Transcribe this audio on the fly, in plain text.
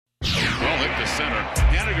center.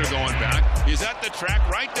 Haniger going back. He's at the track,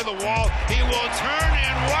 right to the wall. He will turn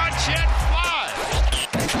and watch it fly.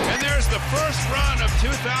 And there's the first run of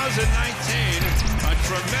 2019. A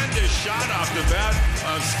tremendous shot off the bat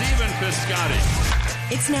of Stephen Piscotty.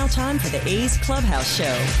 It's now time for the A's Clubhouse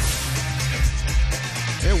Show.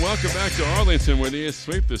 Hey, welcome back to Arlington, where the A's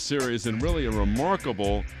sweep the series, and really a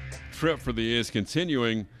remarkable trip for the A's,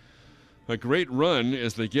 continuing a great run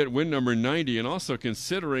as they get win number 90, and also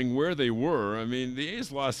considering where they were. I mean, the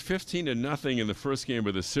A's lost 15-0 in the first game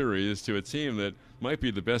of the series to a team that might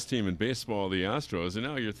be the best team in baseball, the Astros, and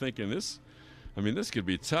now you're thinking this could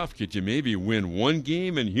be tough. Could you maybe win one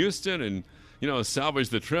game in Houston and, salvage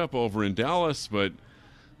the trip over in Dallas? But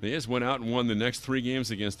the A's went out and won the next 3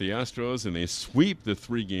 games against the Astros, and they sweep the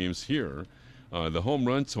 3 games here. The home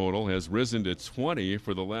run total has risen to 20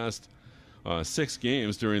 for the last 6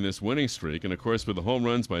 games during this winning streak. And, of course, with the home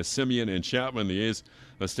runs by Semien and Chapman, the A's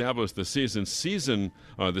established the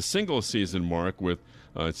the single-season mark with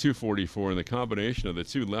 244 in the combination of the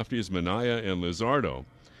 2 lefties, Minaya and Luzardo.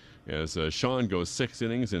 As Sean goes 6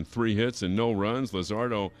 innings and 3 hits and no runs.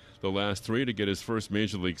 Luzardo the last 3 to get his first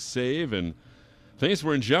Major League save, and things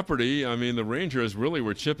were in jeopardy. I mean, the Rangers really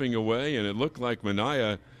were chipping away, and it looked like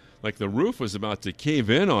Minaya, like the roof was about to cave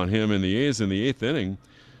in on him in the A's in the 8th inning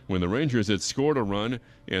when the Rangers had scored a run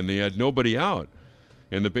and they had nobody out.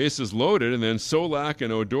 And the bases loaded, and then Solak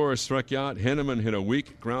and Odor struck out. Henneman hit a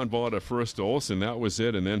weak ground ball to first to Olsen. That was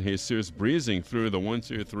it. And then Jesus breezing through the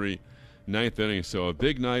 1-2-3 9th inning. So a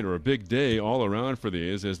big night, or a big day all around for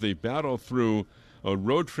the A's as they battle through a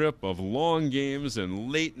road trip of long games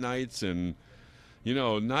and late nights and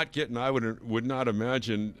I would not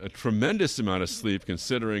imagine a tremendous amount of sleep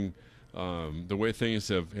considering the way things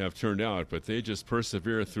have turned out, but they just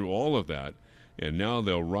persevere through all of that, and now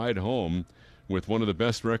they'll ride home with one of the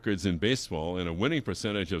best records in baseball and a winning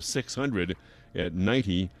percentage of .600 at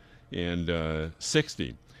 90 and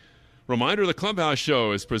 60. Reminder, the Clubhouse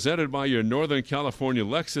Show is presented by your Northern California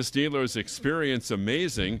Lexus dealers. Experience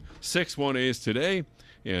amazing. 6-1 A's today.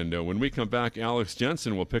 And when we come back, Alex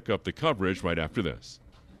Jensen will pick up the coverage right after this.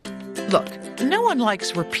 Look, no one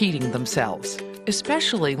likes repeating themselves,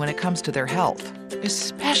 especially when it comes to their health.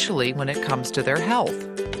 Especially when it comes to their health.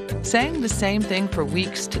 Saying the same thing for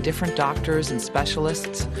weeks to different doctors and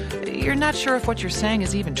specialists, you're not sure if what you're saying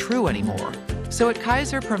is even true anymore. So at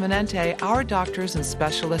Kaiser Permanente, our doctors and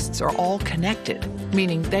specialists are all connected,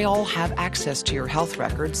 meaning they all have access to your health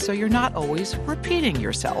records, so you're not always repeating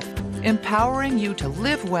yourself. Empowering you to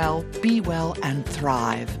live well, be well, and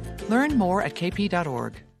thrive. Learn more at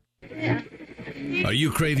kp.org. Are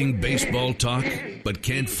you craving baseball talk, but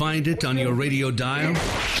can't find it on your radio dial?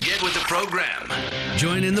 Get with the program.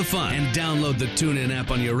 Join in the fun and download the TuneIn app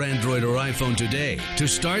on your Android or iPhone today to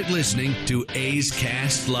start listening to A's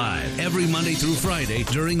Cast Live every Monday through Friday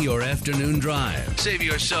during your afternoon drive. Save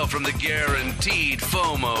yourself from the guaranteed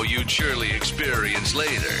FOMO you'd surely experience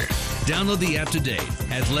later. Download the app today.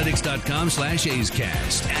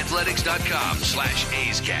 Athletics.com/A'sCast.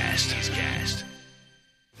 Athletics.com/A'sCast.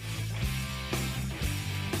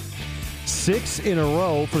 6 in a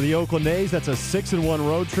row for the Oakland A's. That's a 6-1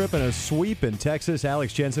 road trip and a sweep in Texas.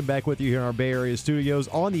 Alex Jensen back with you here in our Bay Area studios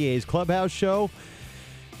on the A's Clubhouse Show.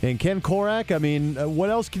 And Ken Korak, I mean, what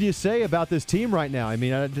else can you say about this team right now? I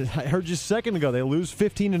mean, I heard just a second ago they lose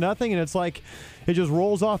 15-0, and it's like it just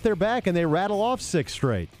rolls off their back and they rattle off 6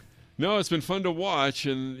 straight. No, it's been fun to watch,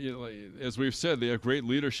 and as we've said, they have great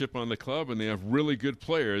leadership on the club, and they have really good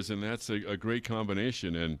players, and that's a great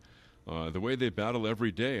combination. And the way they battle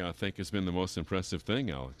every day, I think, has been the most impressive thing,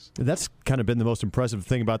 Alex. That's kind of been the most impressive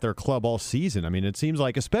thing about their club all season. I mean, it seems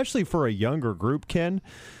like, especially for a younger group, Ken,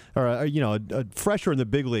 or a fresher in the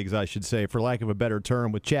big leagues, I should say, for lack of a better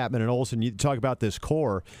term, with Chapman and Olsen. You talk about this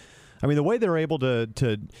core. I mean, the way they're able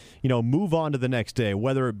to move on to the next day,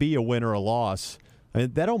 whether it be a win or a loss, I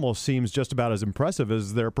mean, that almost seems just about as impressive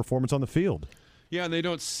as their performance on the field. Yeah, and they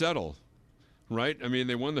don't settle. Right? I mean,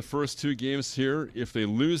 they won the first 2 games here. If they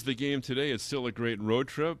lose the game today, it's still a great road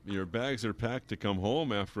trip. Your bags are packed to come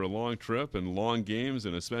home after a long trip and long games,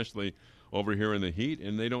 and especially over here in the heat,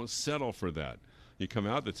 and they don't settle for that. You come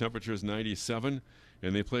out, the temperature is 97,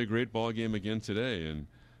 and they play a great ball game again today. And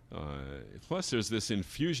plus, there's this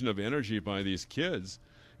infusion of energy by these kids.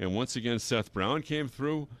 And once again, Seth Brown came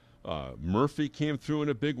through. Murphy came through in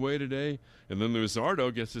a big way today. And then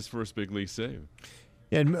Luzardo gets his first big league save.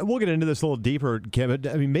 And we'll get into this a little deeper, Kevin.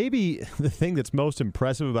 I mean, maybe the thing that's most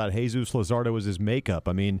impressive about Jesus Luzardo is his makeup.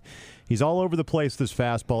 I mean, he's all over the place, this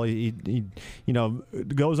fastball. He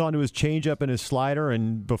goes on to his changeup and his slider,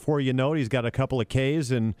 and before you know it, he's got a couple of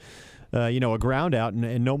Ks. And a ground out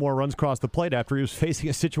and no more runs across the plate after he was facing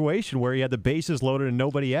a situation where he had the bases loaded and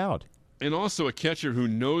nobody out. And also a catcher who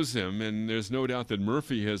knows him, and there's no doubt that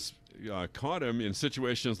Murphy has caught him in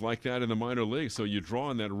situations like that in the minor leagues. So you draw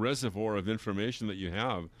on that reservoir of information that you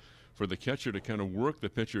have for the catcher to kind of work the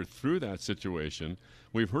pitcher through that situation.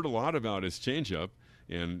 We've heard a lot about his changeup,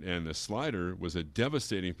 and the slider was a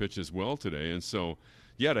devastating pitch as well today. And so,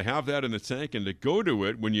 yeah, to have that in the tank and to go to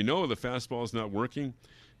it when you know the fastball is not working,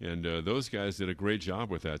 and those guys did a great job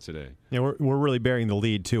with that today. Yeah, we're really bearing the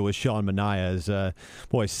lead, too, with Sean Manaea.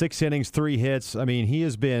 6 innings, 3 hits. I mean, he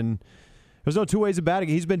has been – there's no two ways about it.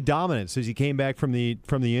 He's been dominant since he came back from the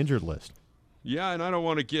injured list. Yeah, and I don't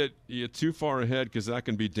want to get too far ahead because that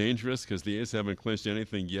can be dangerous because the A's haven't clinched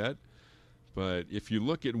anything yet. But if you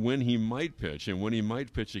look at when he might pitch and when he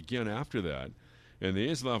might pitch again after that, and the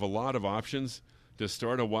A's will have a lot of options to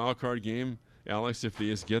start a wild card game, Alex, if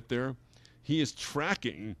the A's get there, he is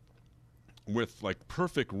tracking with like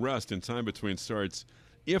perfect rest and time between starts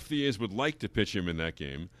if the A's would like to pitch him in that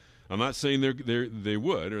game. I'm not saying they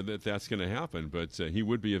would or that's going to happen, but he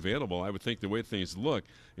would be available. I would think the way things look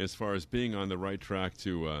as far as being on the right track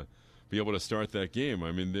to be able to start that game.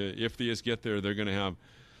 I mean, if the A's get there, they're going to have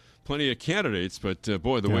plenty of candidates, but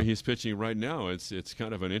boy, the way he's pitching right now, it's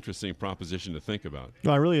kind of an interesting proposition to think about.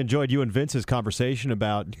 Well, I really enjoyed you and Vince's conversation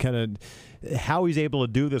about kind of how he's able to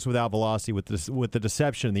do this without velocity, with the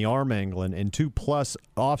deception, the arm angle, and 2+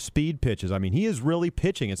 off-speed pitches. I mean, he is really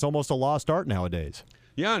pitching. It's almost a lost art nowadays.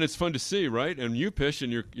 Yeah, and it's fun to see, right? And you pitched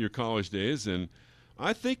in your college days, and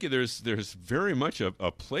I think there's very much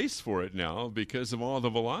a place for it now because of all the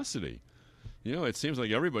velocity. You know, it seems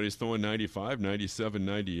like everybody's throwing 95, 97,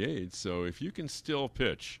 98. So if you can still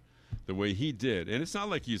pitch the way he did, and it's not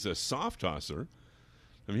like he's a soft tosser.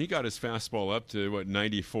 I mean, he got his fastball up to,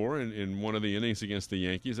 94 in one of the innings against the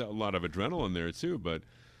Yankees. A lot of adrenaline there, too. But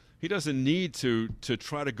he doesn't need to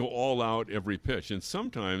try to go all out every pitch. And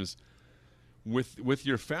sometimes with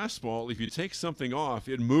your fastball, if you take something off,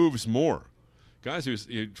 it moves more. Guys who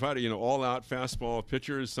try to, all-out fastball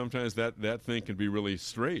pitchers, sometimes that thing can be really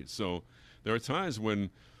straight. So there are times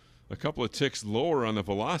when a couple of ticks lower on the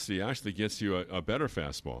velocity actually gets you a better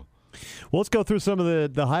fastball. Well, let's go through some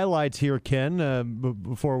of the highlights here, Ken,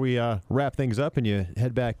 before we wrap things up and you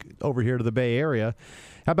head back over here to the Bay Area.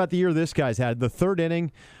 How about the year this guy's had? The third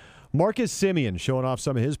inning, Marcus Semien showing off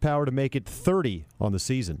some of his power to make it 30 on the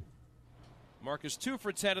season. Marcus 2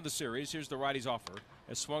 for 10 in the series. Here's the righty's offer.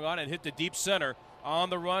 Has swung on and hit to deep center.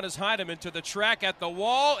 On the run is Heineman to the track at the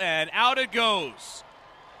wall, and out it goes.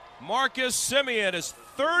 Marcus Semien, his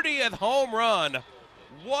 30th home run.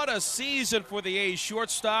 What a season for the A's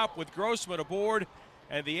shortstop with Grossman aboard.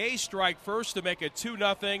 And the A's strike first to make it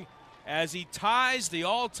 2-0 as he ties the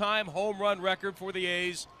all-time home run record for the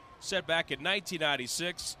A's set back in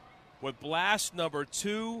 1996 with blast number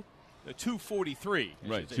 243.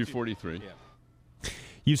 Right, 243. Yeah.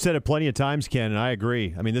 You've said it plenty of times, Ken, and I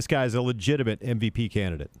agree. I mean, this guy's a legitimate MVP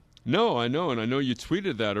candidate. No, I know, and I know you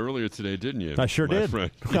tweeted that earlier today, didn't you? I sure did.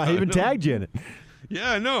 Friend. I even tagged you in it.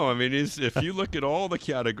 Yeah, I know. I mean, if you look at all the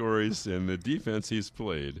categories and the defense he's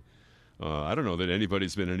played, I don't know that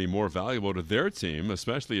anybody's been any more valuable to their team,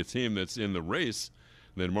 especially a team that's in the race,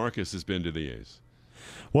 than Marcus has been to the A's.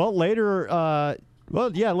 Well, later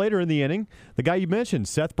in the inning, the guy you mentioned,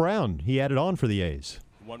 Seth Brown, he added on for the A's.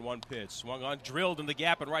 1-1 pitch, swung on, drilled in the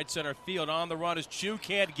gap in right center field. On the run is Chu,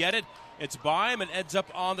 can't get it. It's by him and ends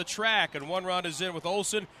up on the track, and 1 run is in with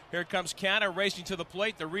Olsen. Here comes Canna racing to the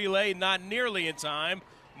plate. The relay not nearly in time.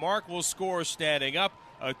 Mark will score standing up.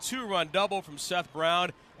 A 2-run double from Seth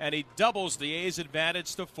Brown, and he doubles the A's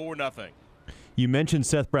advantage to 4-0. You mentioned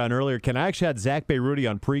Seth Brown earlier. Ken, I actually had Zach Beirudi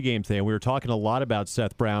on pregame today, and we were talking a lot about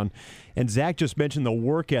Seth Brown, and Zach just mentioned the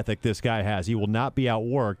work ethic this guy has. He will not be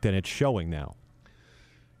outworked, and it's showing now.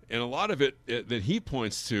 And a lot of it that he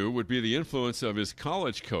points to would be the influence of his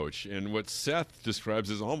college coach and what Seth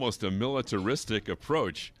describes as almost a militaristic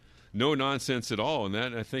approach. No nonsense at all. And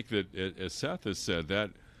that, I think that, as Seth has said, that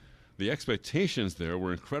the expectations there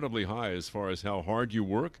were incredibly high as far as how hard you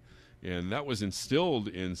work. And that was instilled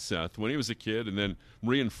in Seth when he was a kid and then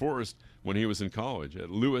reinforced when he was in college at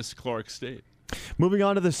Lewis Clark State. Moving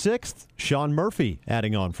on to the 6th, Sean Murphy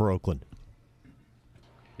adding on for Oakland.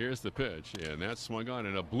 Here's the pitch, and that's swung on,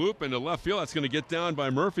 and a bloop into left field. That's going to get down by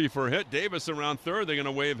Murphy for a hit. Davis around third. They're going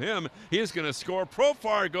to wave him. He's going to score.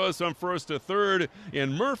 Profar goes from first to third,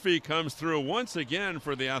 and Murphy comes through once again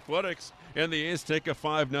for the Athletics, and the A's take a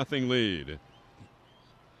 5-0 lead.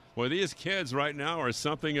 Well, these kids right now are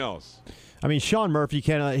something else. I mean, Sean Murphy, he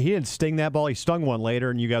didn't sting that ball. He stung one later,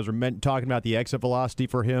 and you guys were talking about the exit velocity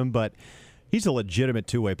for him, but he's a legitimate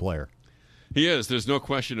two-way player. He is. There's no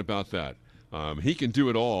question about that. He can do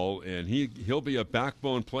it all, and he'll be a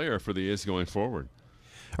backbone player for the A's going forward.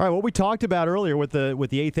 All right, what we talked about earlier with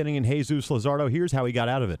the eighth inning and Jesus Luzardo, here's how he got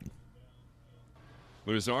out of it.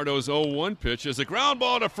 Luzardo's 0-1 pitch is a ground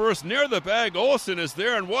ball to first near the bag. Olson is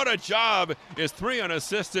there, and what a job is 3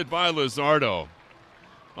 unassisted by Luzardo.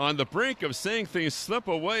 On the brink of seeing things slip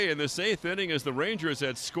away in this eighth inning as the Rangers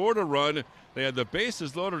had scored a run. They had the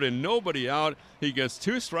bases loaded and nobody out. He gets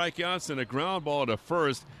 2 strikeouts and a ground ball to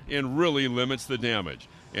first and really limits the damage.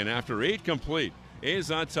 And after 8 complete, A's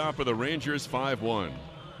on top of the Rangers 5-1.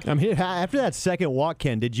 After that second walk,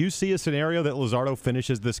 Ken, did you see a scenario that Luzardo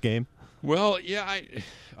finishes this game? Well, yeah,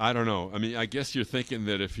 I don't know. I mean, I guess you're thinking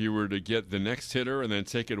that if you were to get the next hitter and then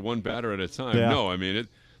take it one batter at a time. Yeah. No, I mean,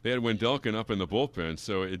 they had Wendelken up in the bullpen,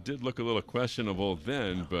 so it did look a little questionable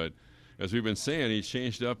then. But as we've been saying, he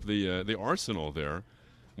changed up the arsenal there,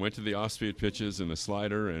 went to the off-speed pitches and the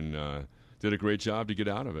slider, and did a great job to get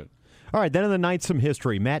out of it. All right, then in the ninth, some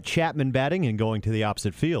history. Matt Chapman batting and going to the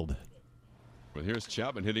opposite field. Well, here's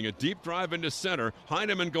Chapman hitting a deep drive into center.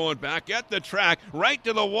 Heineman going back at the track, right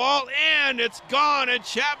to the wall, and it's gone, and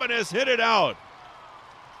Chapman has hit it out.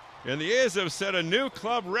 And the A's have set a new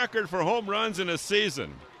club record for home runs in a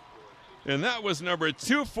season. And that was number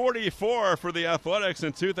 244 for the Athletics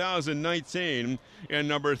in 2019 and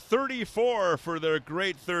number 34 for their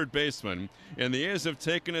great third baseman. And the A's have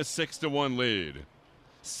taken a 6-1 lead.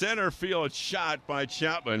 Center field shot by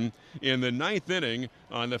Chapman in the ninth inning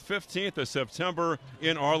on the 15th of September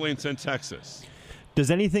in Arlington, Texas.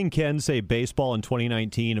 Does anything, Ken, say baseball in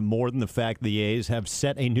 2019 more than the fact the A's have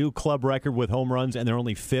set a new club record with home runs and they're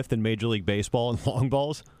only 5th in Major League Baseball in long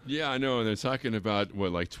balls? Yeah, I know. And they're talking about,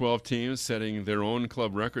 like 12 teams setting their own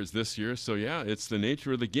club records this year. So, yeah, it's the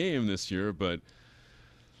nature of the game this year. But,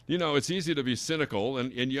 it's easy to be cynical,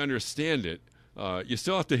 and you understand it. You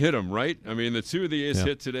still have to hit them, right? I mean, the 2 the A's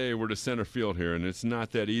hit today were to center field here, and it's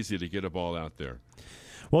not that easy to get a ball out there.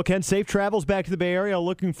 Well, Ken, safe travels back to the Bay Area. I'll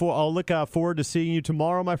look forward to seeing you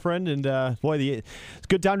tomorrow, my friend. And, it's a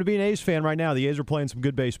good time to be an A's fan right now. The A's are playing some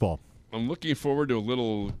good baseball. I'm looking forward to a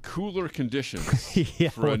little cooler conditions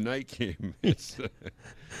for a night game. It's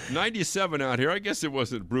 97 out here. I guess it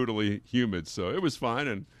wasn't brutally humid, so it was fine,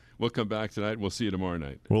 and we'll come back tonight. We'll see you tomorrow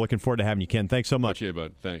night. We're looking forward to having you, Ken. Thanks so much. Okay,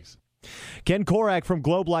 bud. Thanks. Ken Korak from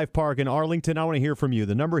Globe Life Park in Arlington. I want to hear from you.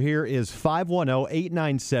 The number here is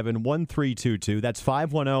 510-897-1322. That's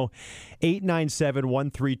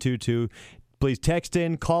 510-897-1322. Please text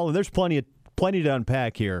in, call in. There's plenty to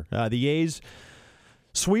unpack here. The A's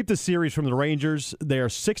sweep the series from the Rangers. They are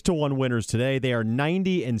 6-1 winners today. They are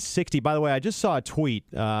 90-60. By the way, I just saw a tweet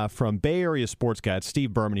from Bay Area sports guy,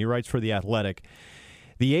 Steve Berman. He writes for The Athletic.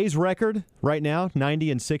 The A's record right now,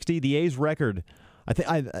 90-60. The A's record,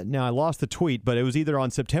 I lost the tweet, but it was either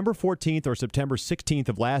on September 14th or September 16th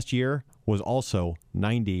of last year, was also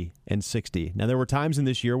 90-60. Now, there were times in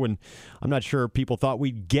this year when I'm not sure people thought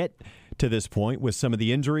we'd get to this point with some of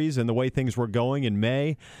the injuries and the way things were going in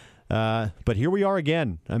May. But here we are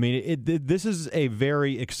again. I mean, this is a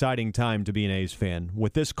very exciting time to be an A's fan.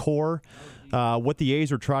 With this core, what the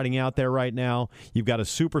A's are trotting out there right now, you've got a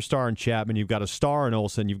superstar in Chapman, you've got a star in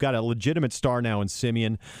Olson, you've got a legitimate star now in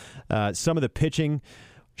Simeon. Some of the pitching,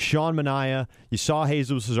 Sean Manaea, you saw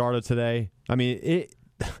Jesus Luzardo today. I mean,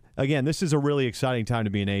 again, this is a really exciting time to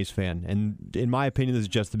be an A's fan, and in my opinion, this is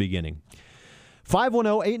just the beginning.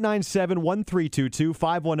 510-897-1322,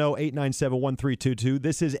 510-897-1322.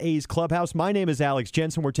 This is A's Clubhouse. My name is Alex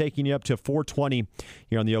Jensen. We're taking you up to 420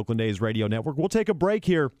 here on the Oakland A's Radio Network. We'll take a break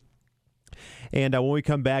here. And when we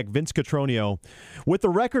come back, Vince Cotroneo with the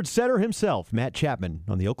record setter himself, Matt Chapman,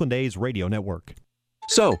 on the Oakland A's Radio Network.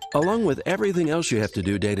 So, along with everything else you have to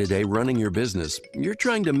do day to day running your business, you're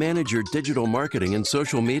trying to manage your digital marketing and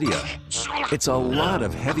social media. It's a lot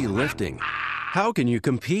of heavy lifting. How can you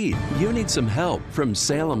compete? You need some help from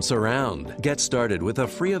Salem Surround. Get started with a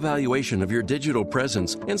free evaluation of your digital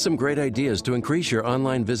presence and some great ideas to increase your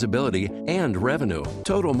online visibility and revenue.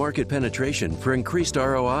 Total market penetration for increased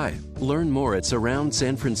ROI. Learn more at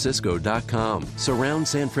surroundsanfrancisco.com.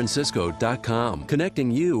 Surroundsanfrancisco.com.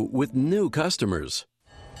 Connecting you with new customers.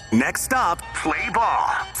 Next stop, play ball.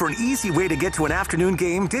 For an easy way to get to an afternoon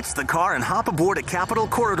game, ditch the car and hop aboard a Capital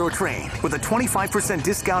Corridor train with a 25%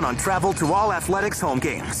 discount on travel to all athletics home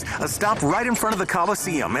games. A stop right in front of the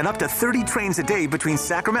Coliseum and up to 30 trains a day between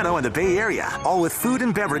Sacramento and the Bay Area, all with food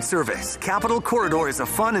and beverage service. Capital Corridor is a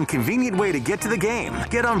fun and convenient way to get to the game.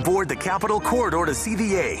 Get on board the Capital Corridor to see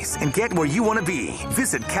the A's and get where you want to be.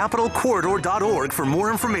 Visit capitalcorridor.org for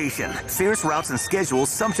more information. Fares, routes, and schedules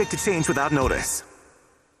subject to change without notice.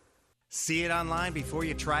 See it online before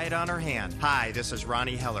you try it on her hand. Hi, this is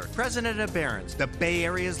Ronnie Heller, president of Barron's, the Bay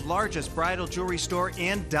Area's largest bridal jewelry store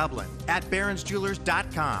in Dublin, at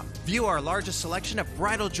barronsjewelers.com. View our largest selection of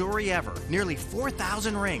bridal jewelry ever, nearly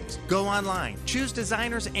 4,000 rings. Go online, choose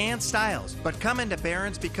designers and styles, but come into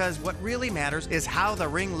Barron's because what really matters is how the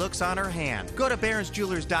ring looks on her hand. Go to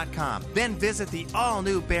barronsjewelers.com, then visit the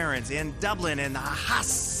all-new Barron's in Dublin and the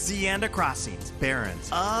Hacienda Crossings. Barron's,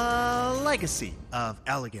 a legacy of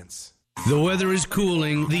elegance. The weather is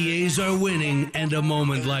cooling, the A's are winning, and a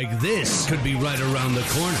moment like this could be right around the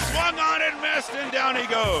corner. Swung on and missed, and down he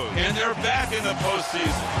goes. And they're back in the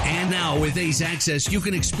postseason. And now with A's Access, you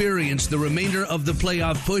can experience the remainder of the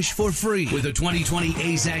playoff push for free with a 2020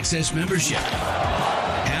 A's Access membership.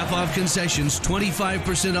 Half off concessions,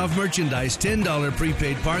 25% off merchandise, $10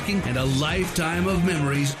 prepaid parking, and a lifetime of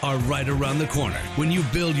memories are right around the corner when you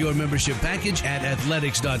build your membership package at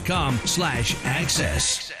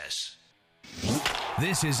athletics.com/access.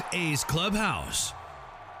 This is A's Clubhouse.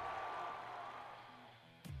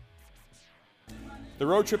 The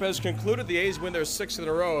road trip has concluded. The A's win their 6th in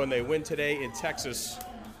a row, and they win today in Texas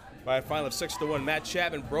by a final of 6-1. Matt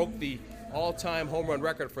Chapman broke the all-time home run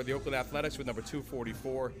record for the Oakland Athletics with number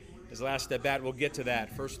 244. His last at bat, we'll get to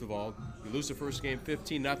that. First of all, you lose the first game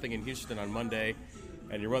 15-0 in Houston on Monday,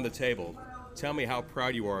 and you run the table. Tell me how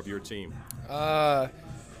proud you are of your team.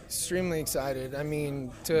 Extremely excited. I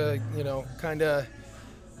mean, to, kind of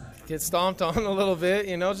get stomped on a little bit,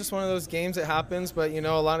 just one of those games that happens, but,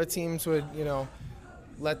 a lot of teams would,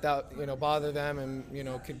 let that, bother them, and,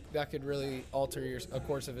 that could really alter a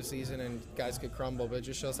course of a season, and guys could crumble, but it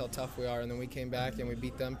just shows how tough we are. And then we came back and we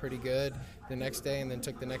beat them pretty good the next day, and then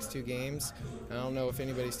took the next 2 games. I don't know if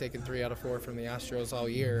anybody's taken 3 out of 4 from the Astros all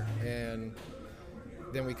year, and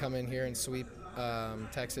then we come in here and sweep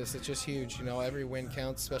Texas. It's just huge. Every win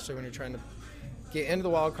counts, especially when you're trying to get into the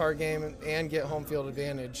wild card game and get home field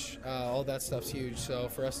advantage. All that stuff's huge. So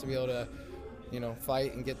for us to be able to,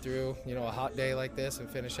 fight and get through, a hot day like this and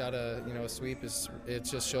finish out a sweep it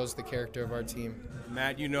just shows the character of our team.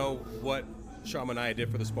 Matt, what Sean Manaea did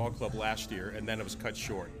for this ball club last year, and then it was cut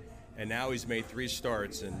short. And now he's made 3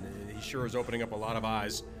 starts, and he sure is opening up a lot of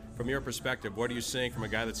eyes. From your perspective, what are you seeing from a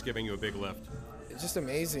guy that's giving you a big lift? It's just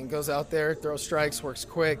amazing. Goes out there, throws strikes, works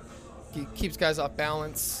quick, he keeps guys off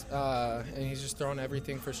balance, and he's just throwing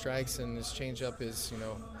everything for strikes, and his changeup is,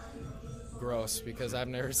 gross because I've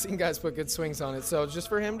never seen guys put good swings on it. So just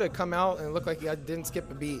for him to come out and look like he didn't skip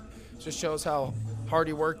a beat just shows how hard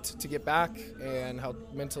he worked to get back and how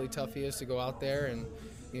mentally tough he is to go out there and,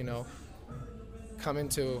 come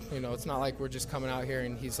into, it's not like we're just coming out here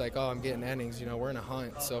and he's like, oh, I'm getting innings. We're in a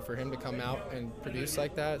hunt. So for him to come out and produce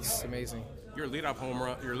like that, it's amazing. Your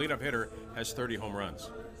leadoff hitter has 30 home runs.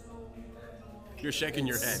 You're shaking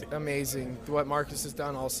your head. Amazing what Marcus has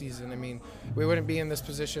done all season. I mean, we wouldn't be in this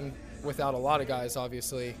position without a lot of guys,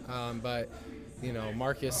 obviously, but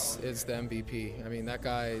Marcus is the MVP. I mean, that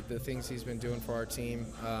guy, the things he's been doing for our team,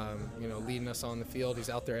 leading us on the field. He's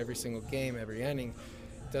out there every single game, every inning,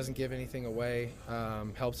 doesn't give anything away,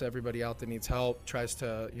 helps everybody out that needs help, tries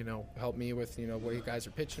to, help me with, what you guys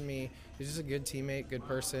are pitching me. He's just a good teammate, good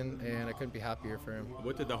person, and I couldn't be happier for him.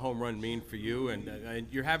 What did the home run mean for you? And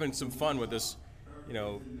you're having some fun with this,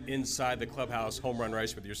 inside the clubhouse home run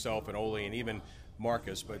race with yourself and Ole and even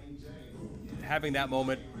Marcus, but having that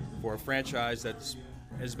moment for a franchise that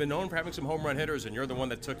has been known for having some home run hitters, and you're the one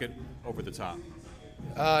that took it over the top.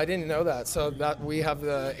 I didn't know that. So that we have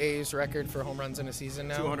the A's record for home runs in a season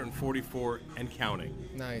now. 244 and counting.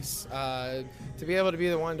 Nice. To be able to be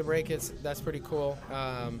the one to break it, that's pretty cool.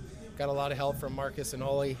 Got a lot of help from Marcus and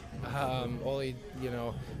Ole. Ole,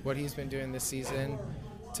 what he's been doing this season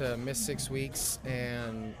to miss 6 weeks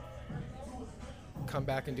and come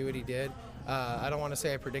back and do what he did. I don't want to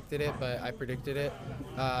say I predicted it, but I predicted it.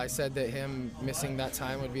 I said that him missing that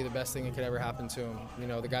time would be the best thing that could ever happen to him.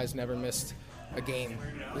 The guy's never missed a game.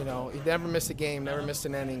 He never missed a game, never missed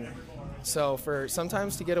an inning. So for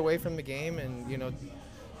sometimes to get away from the game and,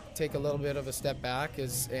 take a little bit of a step back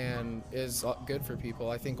is good for people.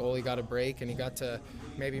 I think Ole got a break and he got to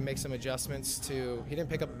maybe make some adjustments he didn't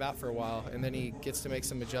pick up a bat for a while, and then he gets to make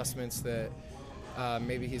some adjustments that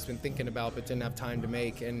maybe he's been thinking about but didn't have time to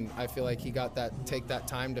make, and I feel like he got take that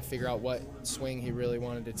time to figure out what swing he really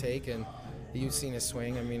wanted to take, and you've seen his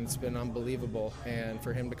swing. I mean, it's been unbelievable, and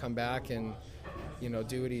for him to come back and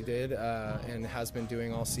do what he did and has been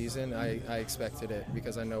doing all season, I expected it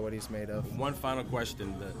because I know what he's made of. One final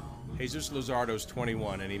question. Jesus Luzardo's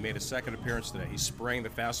 21, and he made a second appearance today. He's spraying the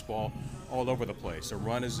fastball all over the place. A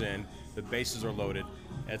run is in, the bases are loaded,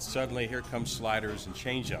 and suddenly here comes sliders and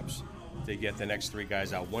changeups. to get the next three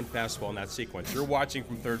guys out. One fastball in that sequence. You're watching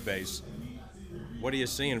from third base. What are you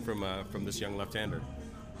seeing from this young left-hander?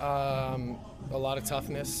 A lot of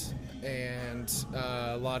toughness and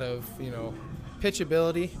a lot of, pitch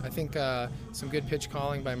ability. I think some good pitch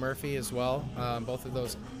calling by Murphy as well. Both of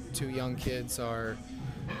those two young kids are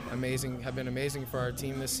amazing, have been amazing for our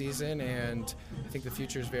team this season, and I think the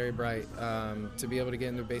future is very bright. To be able to get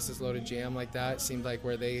into a bases-loaded jam like that seemed like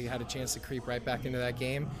where they had a chance to creep right back into that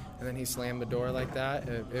game, and then he slammed the door like that.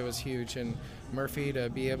 It was huge, and Murphy to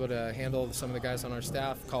be able to handle some of the guys on our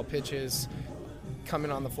staff, call pitches, coming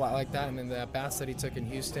on the fly like that, and then the at-bats that he took in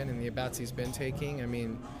Houston and the at-bats he's been taking, I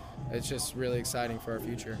mean, it's just really exciting for our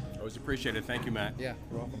future. Always appreciate it. Thank you, Matt. Yeah,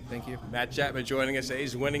 you're welcome. Thank you. Matt Chapman joining us.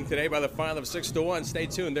 A's winning today by the final of 6-1. Stay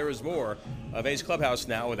tuned. There is more of A's Clubhouse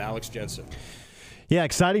now with Alex Jensen. Yeah,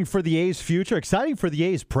 exciting for the A's future, exciting for the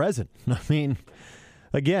A's present. I mean,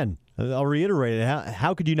 again, I'll reiterate it.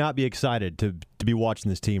 How could you not be excited to be watching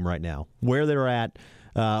this team right now, where they're at,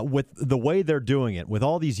 with the way they're doing it, with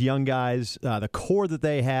all these young guys, the core that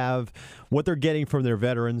they have, what they're getting from their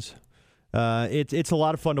veterans. It's a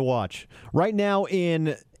lot of fun to watch. Right now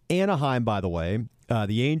in Anaheim, by the way,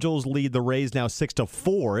 the Angels lead the Rays now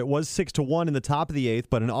 6-4. It was 6-1 in the top of the eighth,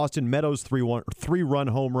 but an Austin Meadows three-run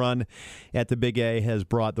home run at the Big A has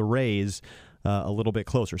brought the Rays a little bit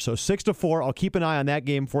closer. So 6-4. I'll keep an eye on that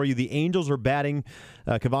game for you. The Angels are batting.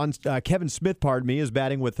 Kevin Smith, is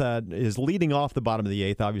batting is leading off the bottom of the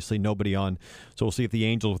eighth. Obviously, nobody on. So we'll see if the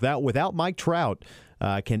Angels, without Mike Trout,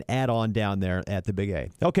 can add on down there at the Big A.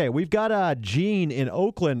 Okay, we've got Gene in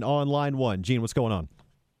Oakland on line one. Gene, what's going on?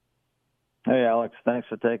 Hey, Alex. Thanks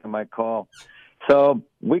for taking my call. So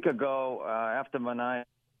a week ago, after Manaea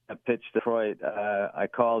pitched Detroit, I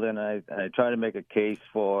called in and I tried to make a case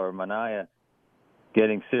for Manaea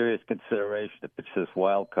getting serious consideration to pitch this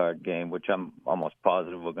wild card game, which I'm almost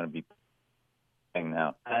positive we're going to be playing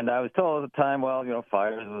now. And I was told at the time,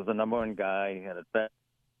 Fiers was the number one guy, he had a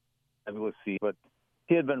fabulous season, but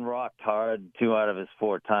he had been rocked hard 2 out of his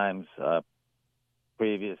 4 times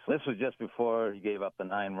previous. This was just before he gave up the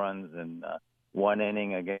 9 runs in 1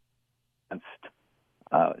 inning against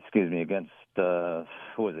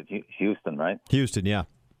who was it? Houston, right? Houston, yeah.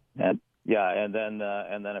 And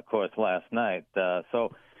then of course last night.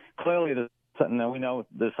 So clearly we know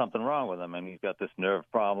there's something wrong with him. I mean, he's got this nerve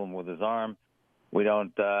problem with his arm. We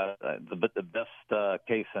don't. The best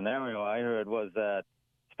case scenario I heard was that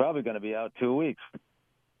he's probably going to be out 2 weeks, which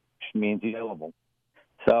means he's available.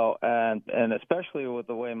 So and especially with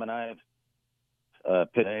the way Manaea's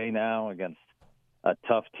pitching now against a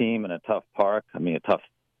tough team and a tough park. I mean, a tough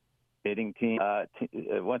hitting team.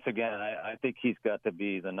 Once again, I think he's got to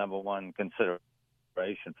be the number one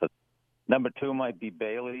consideration. For number 2 might be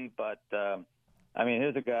Bailey, but I mean,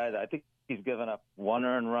 here's a guy that I think he's given up 1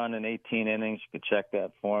 earned run in 18 innings. You could check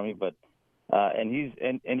that for me, but and he's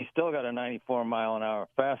still got a 94-mile-an-hour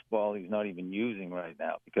fastball he's not even using right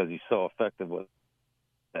now because he's so effective with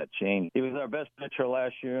that change. He was our best pitcher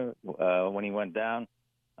last year when he went down,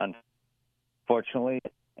 unfortunately.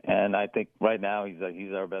 And I think right now he's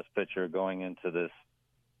our best pitcher going into this.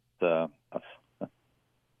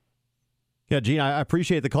 Yeah, Gene, I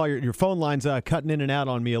appreciate the call. Your phone line's cutting in and out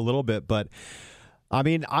on me a little bit, but I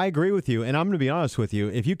mean, I agree with you, and I'm going to be honest with you.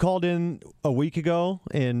 If you called in a week ago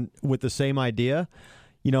and with the same idea,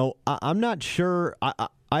 I'm not sure.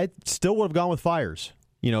 I still would have gone with Fiers,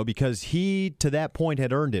 because he to that point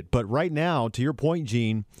had earned it. But right now, to your point,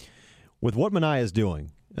 Gene, with what Manaea is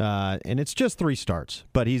doing. And it's just 3 starts,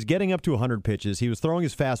 but he's getting up to 100 pitches. He was throwing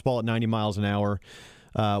his fastball at 90 miles an hour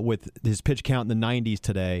with his pitch count in the 90s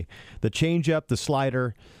today. The changeup, the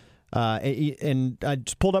slider, and I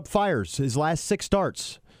just pulled up Fiers, his last 6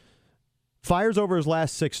 starts. Fiers over his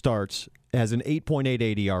last 6 starts has an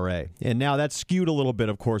 8.88 ERA. And now that's skewed a little bit,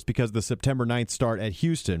 of course, because of the September 9th start at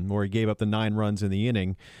Houston, where he gave up the 9 runs in the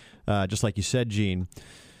inning, just like you said, Gene.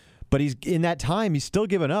 But in that time, he's still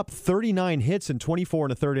given up 39 hits and 24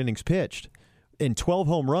 1/3 innings pitched and 12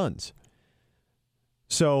 home runs.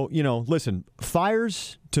 So, listen,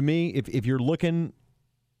 Fiers, to me, if you're looking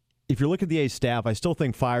at the A's staff, I still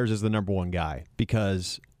think Fiers is the number one guy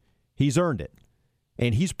because he's earned it.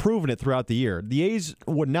 And he's proven it throughout the year. The A's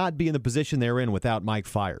would not be in the position they're in without Mike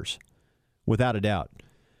Fiers, without a doubt.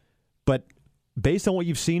 But based on what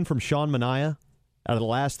you've seen from Sean Manaea out of the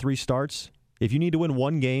last 3 starts, if you need to win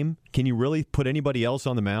 1 game, can you really put anybody else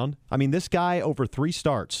on the mound? I mean, this guy over 3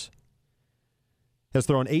 starts has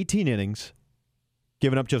thrown 18 innings,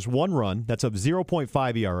 given up just 1 run. That's a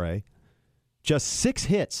 0.5 ERA. Just 6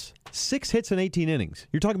 hits. 6 hits in 18 innings.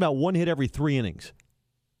 You're talking about 1 hit every 3 innings.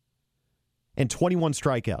 And 21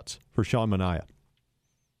 strikeouts for Sean Manaea.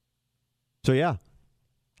 So, yeah,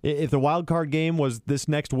 if the wild card game was this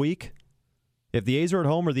next week, if the A's are at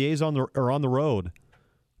home or the A's are on the road,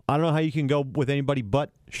 I don't know how you can go with anybody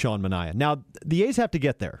but Sean Manaea. Now, the A's have to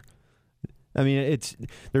get there. I mean,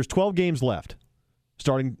 there's 12 games left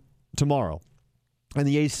starting tomorrow, and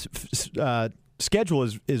the A's schedule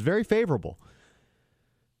is very favorable.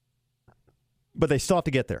 But they still have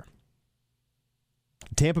to get there.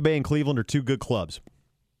 Tampa Bay and Cleveland are two good clubs.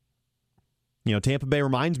 You know, Tampa Bay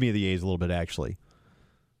reminds me of the A's a little bit, actually,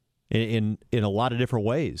 in a lot of different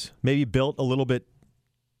ways. Maybe built a little bit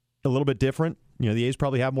different. You know, the A's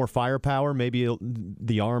probably have more firepower, maybe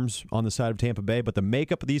the arms on the side of Tampa Bay, but the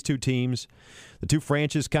makeup of these two teams, the two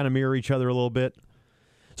franchises kind of mirror each other a little bit.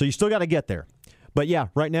 So you still got to get there. But yeah,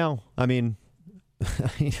 right now, I mean,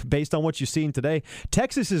 based on what you've seen today,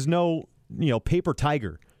 Texas is no, paper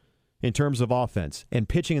tiger in terms of offense and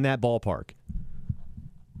pitching in that ballpark.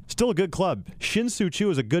 Still a good club. Shin-Soo Choo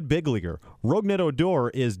is a good big leaguer. Rougned Odor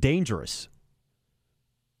is dangerous.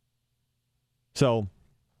 So,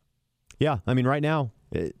 yeah, I mean, right now,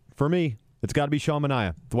 for me, it's got to be Sean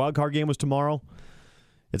Manaea. The wild card game was tomorrow.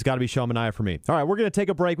 It's got to be Sean Manaea for me. All right, we're going to take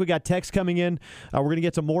a break. We got text coming in. We're going to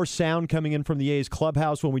get some more sound coming in from the A's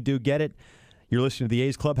clubhouse when we do get it. You're listening to the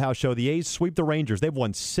A's Clubhouse Show. The A's sweep the Rangers. They've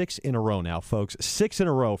won 6 in a row now, folks. 6 in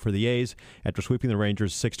a row for the A's after sweeping the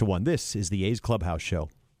Rangers 6-1. This is the A's Clubhouse Show.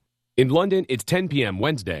 In London, it's 10 p.m.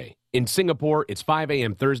 Wednesday. In Singapore, it's 5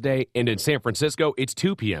 a.m. Thursday. And in San Francisco, it's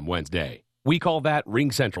 2 p.m. Wednesday. We call that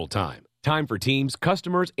Ring Central Time. Time for teams,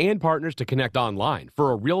 customers, and partners to connect online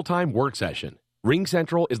for a real-time work session. Ring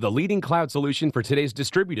Central is the leading cloud solution for today's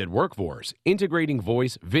distributed workforce, integrating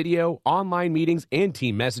voice, video, online meetings, and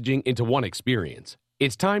team messaging into one experience.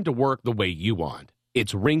 It's time to work the way you want.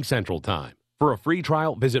 It's Ring Central time. For a free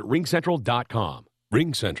trial, visit ringcentral.com.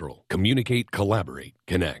 Ring Central. Communicate, collaborate,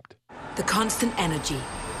 connect. The constant energy,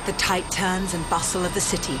 the tight turns and bustle of the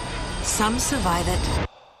city. Some survive it,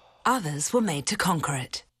 others were made to conquer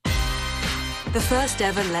it. The first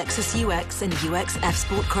ever Lexus UX and UX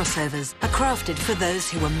F-Sport crossovers are crafted for those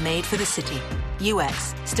who were made for the city.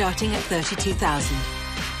 UX, starting at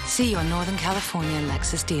 $32,000. See your Northern California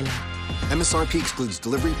Lexus dealer. MSRP excludes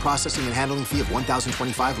delivery, processing, and handling fee of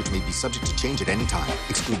 $1,025, which may be subject to change at any time.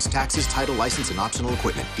 Excludes taxes, title, license, and optional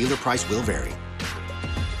equipment. Dealer price will vary.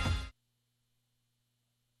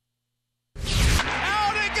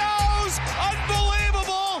 Out it goes!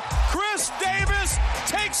 Unbelievable! Chris Davis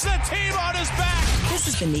takes the team on his back. This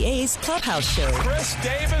has been the A's Clubhouse Show. Chris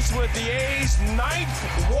Davis with the A's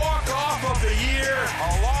 9th walk-off of the year.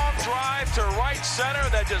 A long drive to right center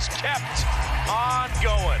that just kept on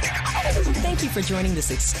going. Thank you for joining this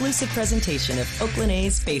exclusive presentation of Oakland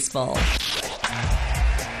A's baseball.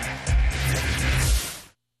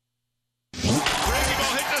 Breaking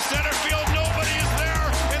ball hit to center field. Nobody is there,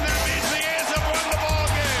 and that means the A's have won the ball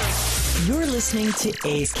game. You're listening to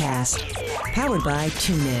A's Cast, powered by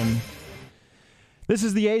TuneIn. This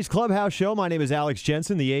is the A's Clubhouse Show. My name is Alex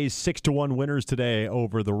Jensen. The A's 6-1 winners today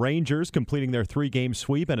over the Rangers, completing their 3-game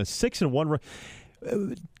sweep and a 6-1.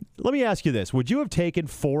 Let me ask you this. Would you have taken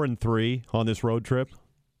 4-3 on this road trip?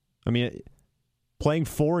 I mean, playing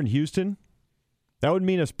 4 in Houston? That would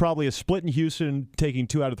mean it's probably a split in Houston, taking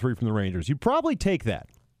 2 out of 3 from the Rangers. You'd probably take that.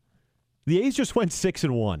 The A's just went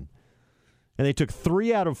 6-1, and they took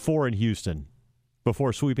 3 out of 4 in Houston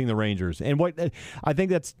before sweeping the Rangers. And what I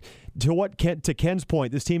think that's to Ken's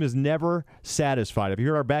point, this team is never satisfied. If you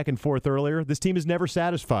heard our back and forth earlier, this team is never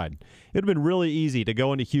satisfied. It would have been really easy to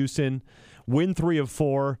go into Houston, win 3 of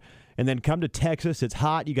 4, and then come to Texas. It's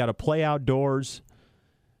hot. You got to play outdoors.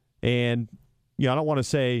 And I don't want to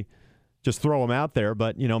say just throw them out there,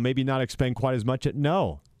 but maybe not expend quite as much.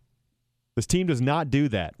 No, this team does not do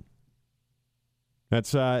that.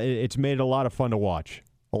 That's it's made it a lot of fun to watch.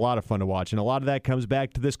 A lot of fun to watch. And a lot of that comes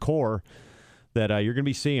back to this core that you're going to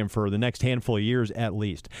be seeing for the next handful of years at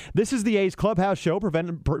least. This is the A's Clubhouse Show,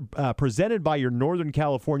 presented by your Northern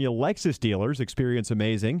California Lexus dealers. Experience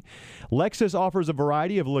amazing. Lexus offers a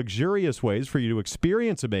variety of luxurious ways for you to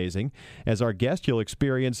experience amazing. As our guest, you'll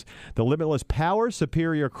experience the limitless power,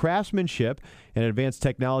 superior craftsmanship, and advanced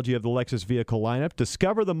technology of the Lexus vehicle lineup.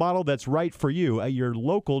 Discover the model that's right for you at your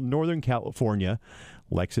local Northern California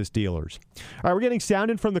Lexus dealers. All right, we're getting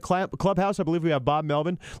sound in from the clubhouse. I believe we have Bob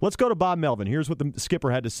Melvin. Let's go to Bob Melvin. Here's what the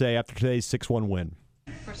skipper had to say after today's 6-1 win.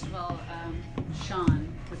 First of all,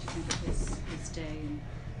 Sean, what do you think of his day?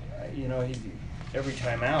 Every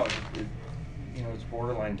time out, it's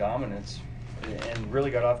borderline dominance, and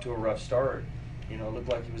really got off to a rough start. It looked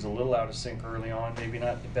like he was a little out of sync early on. Maybe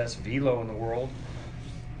not the best velo in the world.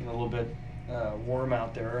 A little bit warm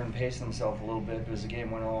out there and paced himself a little bit. But as the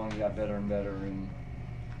game went along, he got better and better. And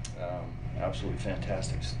Absolutely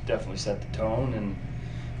fantastic. Definitely set the tone, and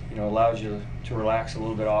allows you to relax a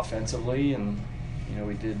little bit offensively. And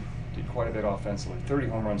we did quite a bit offensively. 30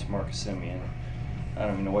 home runs for Marcus Semien. I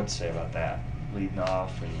don't even know what to say about that. Leading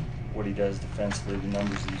off and what he does defensively, the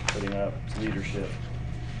numbers that he's putting up, his leadership.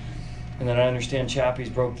 And then I understand Chappie's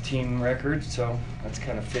broke the team record, so that's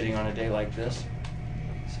kind of fitting on a day like this.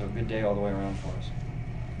 So good day all the way around for us.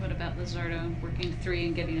 What about Luzardo working 3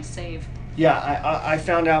 and getting a save? Yeah, I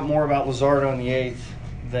found out more about Luzardo in the 8th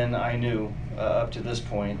than I knew up to this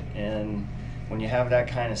point. And when you have that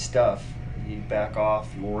kind of stuff, you back off,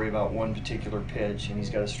 you worry about one particular pitch, and he's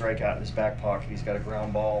got a strikeout in his back pocket. He's got a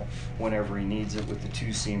ground ball whenever he needs it with the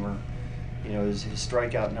two-seamer. His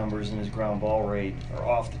strikeout numbers and his ground ball rate are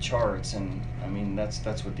off the charts, and I mean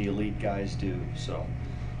that's what the elite guys do. So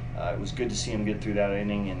it was good to see him get through that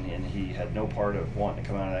inning, and he had no part of wanting to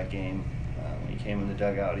come out of that game. When he came in the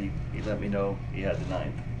dugout, he let me know he had the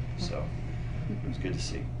 9th. So it was good to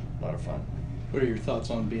see. A lot of fun. What are your thoughts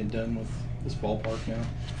on being done with this ballpark now,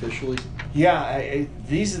 officially? Yeah,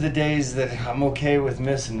 these are the days that I'm okay with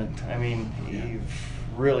missing it. I mean,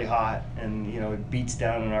 really hot, and it beats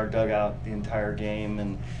down in our dugout the entire game,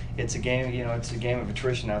 and it's a game. It's a game of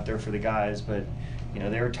attrition out there for the guys, but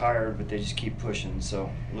they were tired, but they just keep pushing. So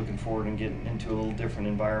looking forward and getting into a little different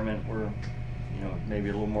environment where maybe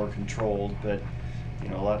a little more controlled, but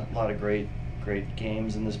a lot of great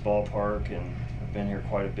games in this ballpark, and I've been here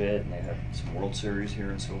quite a bit, and they have some World Series here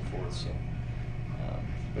and so forth. So,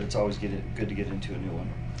 but it's always good to get into a new one.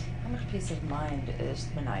 How much peace of mind is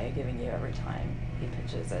Manaea giving you every time he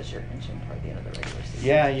pitches as you're inching toward the end of the regular season?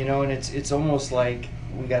 Yeah, and it's almost like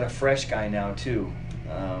we got a fresh guy now too,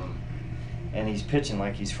 and he's pitching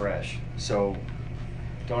like he's fresh. So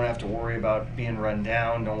don't have to worry about being run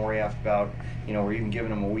down. Don't worry about we're even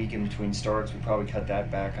giving him a week in between starts. We probably cut that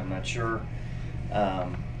back. I'm not sure.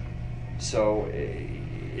 So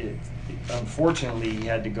unfortunately he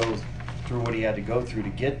had to go through what he had to go through to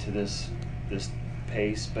get to this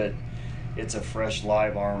pace, but it's a fresh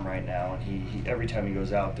live arm right now, and he every time he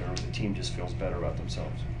goes out there, the team just feels better about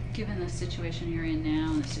themselves. Given the situation you're in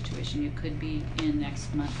now and the situation you could be in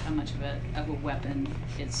next month, how much of a weapon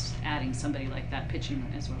is adding somebody like that pitching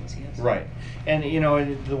as well as he is? Right. And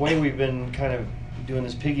the way we've been kind of doing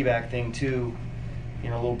this piggyback thing too, a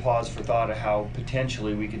little pause for thought of how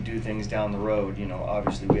potentially we could do things down the road.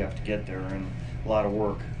 Obviously we have to get there, and a lot of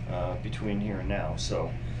work between here and now.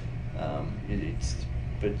 So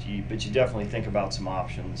but you definitely think about some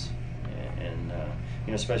options, and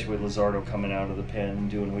especially with Luzardo coming out of the pen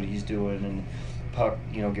and doing what he's doing, and Puck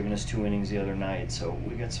giving us 2 innings the other night. So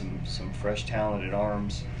we got some fresh talented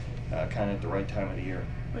arms kind of at the right time of the year.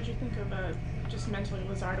 What do you think of just mentally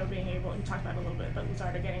Luzardo being able, you talked about it a little bit, but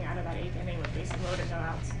Luzardo getting out of that 8th inning with bases loaded, no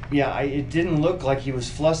outs? Yeah, it didn't look like he was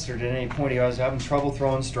flustered at any point. He was having trouble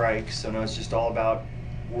throwing strikes, so now it's just all about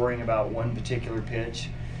worrying about one particular pitch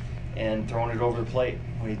and throwing it over the plate.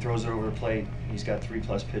 When he throws it over the plate, he's got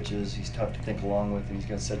 3+ pitches. He's tough to think along with, and he's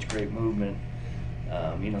got such great movement.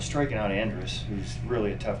 Striking out Andrus, who's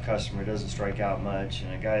really a tough customer, doesn't strike out much,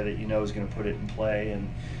 and a guy that is going to put it in play and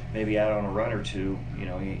maybe add on a run or two.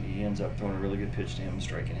 He ends up throwing a really good pitch to him and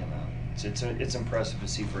striking him out. It's impressive to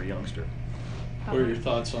see for a youngster. What are your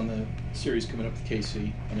thoughts on the series coming up with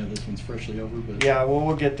KC? I know this one's freshly over, but yeah, well,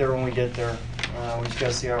 we'll get there when we get there. We just got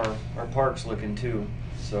to see how our park's looking too.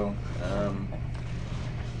 So,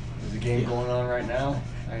 is the game going on right now?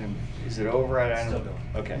 Is it over? I don't know.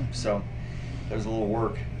 Okay, so there's a little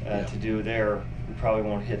work to do there. We probably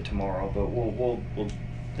won't hit tomorrow, but we'll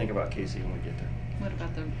think about KC when we get there. What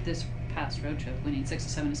about this past road trip, winning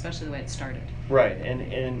 6-7, especially the way it started? Right,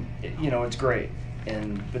 and it's great.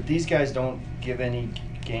 But these guys don't give any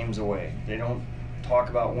games away. They don't talk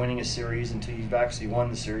about winning a series until you've actually won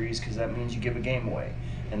the series, because that means you give a game away,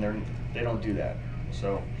 and they don't do that.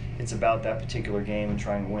 So it's about that particular game and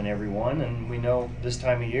trying to win every one. And we know this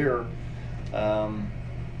time of year,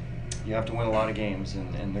 you have to win a lot of games,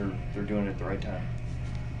 and they're doing it at the right time.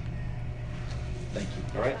 Thank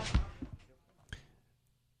you. All right.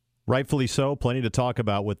 Rightfully so. Plenty to talk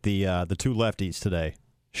about with the 2 lefties today.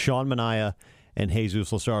 Sean Manaea and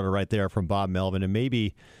Jesus Luzardo right there from Bob Melvin. And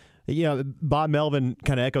maybe, Bob Melvin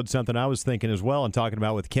kind of echoed something I was thinking as well and talking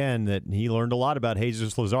about with Ken, that he learned a lot about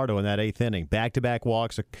Jesus Luzardo in that 8th inning. Back-to-back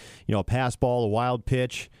walks, a pass ball, a wild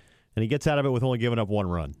pitch, and he gets out of it with only giving up 1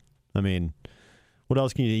 run. I mean, what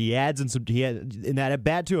else can you do? He adds and in that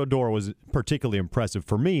at-bat to Odor was particularly impressive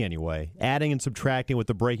for me anyway. Adding and subtracting with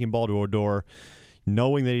the breaking ball to Odor,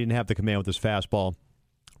 knowing that he didn't have the command with his fastball.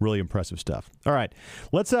 Really impressive stuff. All right,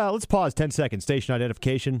 let's pause 10 seconds. Station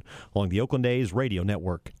identification along the Oakland A's radio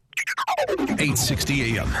network.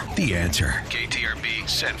 860 AM. The Answer. KTRB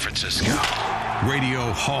San Francisco.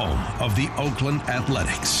 Radio home of the Oakland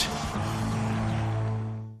Athletics.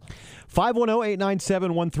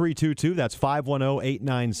 510-897-1322. That's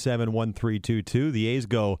 510-897-1322. The A's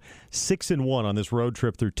go 6-1 on this road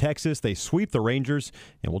trip through Texas. They sweep the Rangers,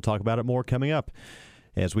 and we'll talk about it more coming up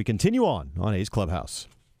as we continue on A's Clubhouse.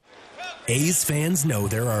 A's fans know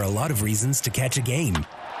there are a lot of reasons to catch a game,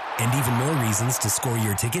 and even more reasons to score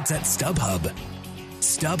your tickets at StubHub.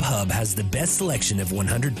 StubHub has the best selection of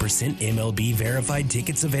 100% MLB verified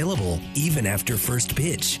tickets available, even after first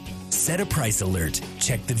pitch. Set a price alert,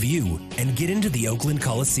 check the view, and get into the Oakland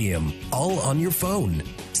Coliseum, all on your phone.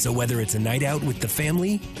 So whether it's a night out with the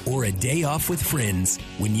family or a day off with friends,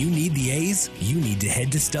 when you need the A's, you need to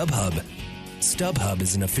head to StubHub. StubHub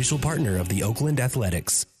is an official partner of the Oakland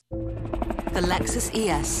Athletics. The Lexus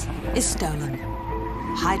ES is stolen.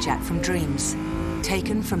 Hijacked from dreams.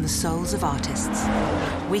 Taken from the souls of artists.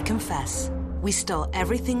 We confess, we stole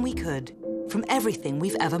everything we could from everything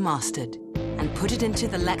we've ever mastered and put it into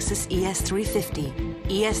the Lexus ES350,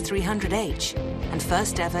 ES300H, and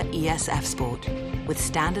first ever ES-F Sport with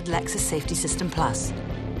standard Lexus Safety System Plus.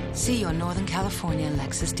 See your Northern California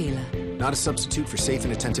Lexus dealer. Not a substitute for safe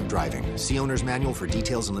and attentive driving. See owner's manual for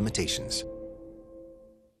details and limitations.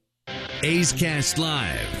 A's Cast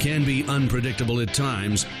Live can be unpredictable at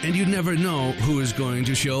times, and you never know who is going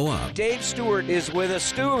to show up. Dave Stewart is with us.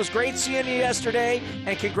 Stu, it was great seeing you yesterday,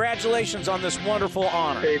 and congratulations on this wonderful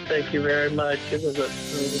honor. Hey, thank you very much. It was a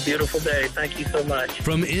beautiful day. Thank you so much.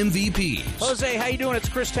 From MVPs. Jose, how you doing? It's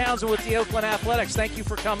Chris Townsend with the Oakland Athletics. Thank you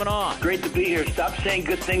for coming on. Great to be here. Stop saying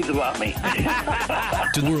good things about me.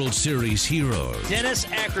 To World Series heroes. Dennis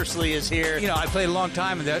Eckersley is here. You know, I played a long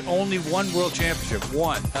time, and that only one World Championship,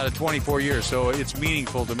 one out of 24 years, so it's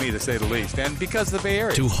meaningful to me, to say the least, and because of the Bay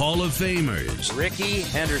Area. To Hall of Famers. Ricky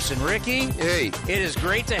Henderson. Ricky, hey, it is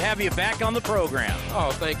great to have you back on the program.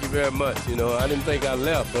 Oh, thank you very much. You know, I didn't think I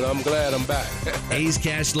left, but I'm glad I'm back. A's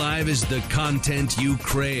Cast Live is the content you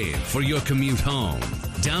crave for your commute home.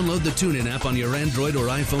 Download the TuneIn app on your Android or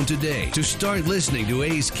iPhone today to start listening to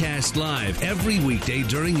A's Cast Live every weekday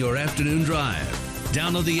during your afternoon drive.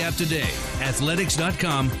 Download the app today.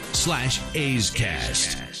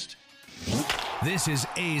 Athletics.com/A'sCast. This is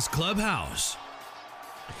A's Clubhouse.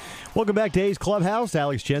 Welcome back to A's Clubhouse.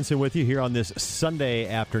 Alex Jensen with you here on this Sunday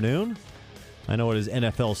afternoon. I know it is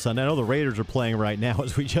NFL Sunday. I know the Raiders are playing right now,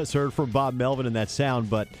 as we just heard from Bob Melvin in that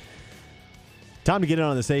sound, but time to get in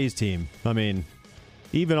on this A's team. I mean,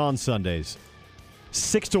 even on Sundays.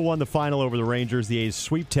 6-1 the final over the Rangers. The A's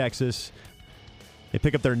sweep Texas. They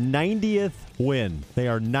pick up their 90th win. They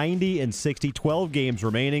are 90-60, 12 games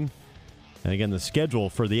remaining. And again, the schedule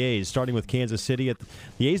for the A's, starting with Kansas City.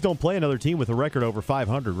 The A's don't play another team with a record over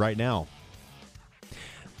 500 right now.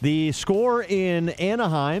 The score in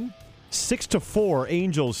Anaheim, 6-4,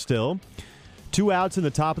 Angels still. 2 outs in the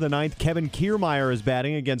top of the ninth. Kevin Kiermaier is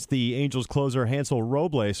batting against the Angels closer Hansel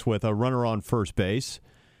Robles with a runner on first base.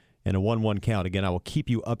 And a 1-1 count. Again, I will keep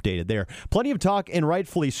you updated there. Plenty of talk, and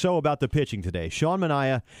rightfully so, about the pitching today. Sean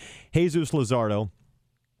Manaea, Jesus Luzardo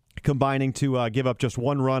combining to give up just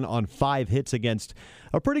 1 run on 5 hits against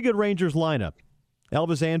a pretty good Rangers lineup.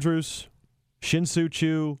 Elvis Andrus, Shin-Soo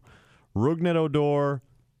Choo, Rougned Odor.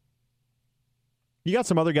 You got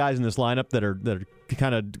some other guys in this lineup that are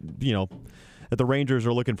kind of, you know, that the Rangers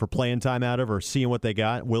are looking for playing time out of or seeing what they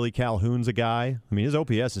got. Willie Calhoun's a guy. I mean, his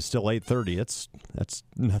OPS is still 830. That's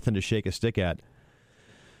nothing to shake a stick at.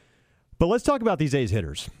 But let's talk about these A's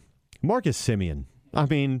hitters. Marcus Semien. I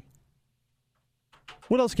mean,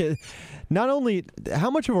 what else can... Not only... How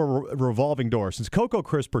much of a revolving door, since Coco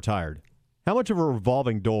Crisp retired, how much of a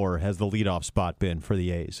revolving door has the leadoff spot been for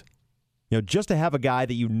the A's? You know, just to have a guy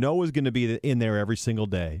that you know is going to be in there every single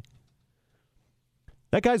day.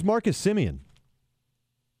 That guy's Marcus Semien.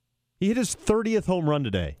 He hit his 30th home run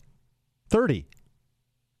today. 30.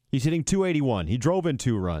 He's hitting .281. He drove in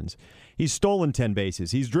 2 runs. He's stolen 10 bases.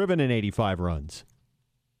 He's driven in 85 runs.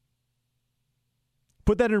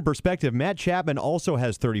 Put that in perspective, Matt Chapman also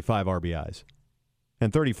has 35 RBIs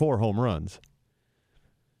and 34 home runs.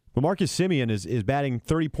 But Marcus Semien is batting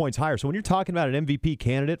 30 points higher. So when you're talking about an MVP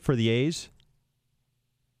candidate for the A's,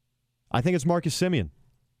 I think it's Marcus Semien.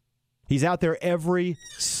 He's out there every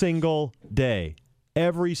single day.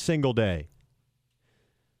 Every single day.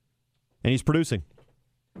 And he's producing.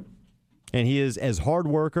 And he is as hard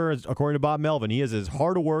worker, according to Bob Melvin, he is as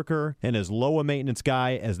hard a worker and as low a maintenance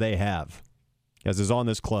guy as they have, as is on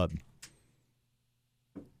this club.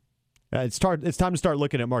 It's time to start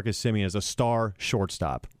looking at Marcus Semien as a star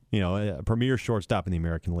shortstop, you know, a premier shortstop in the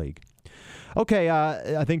American League. Okay,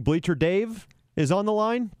 I think Bleacher Dave is on the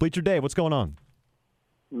line. Bleacher Dave, what's going on?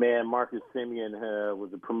 Man, Marcus Semien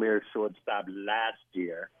was a premier shortstop last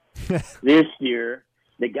year. This year,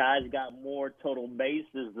 the guy's got more total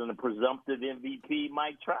bases than the presumptive MVP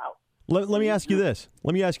Mike Trout. Let me ask you this.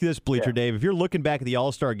 Bleacher Dave. If you're looking back at the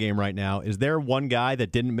All-Star game right now, is there one guy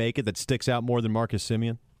that didn't make it that sticks out more than Marcus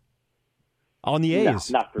Semien? On the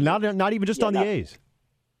A's. No, not even just on the A's.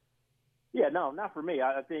 Yeah, no, not for me.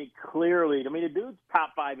 I think clearly, the dude's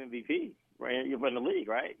top 5 MVP right, in the league,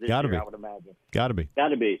 right? Got to be. I would imagine. Got to be.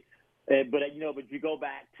 But you go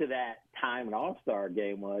back to that time an All-Star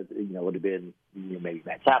game was, would have been maybe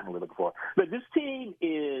Matt Chapman we're looking for. But this team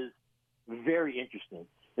is very interesting.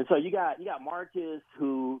 And so you got Marcus,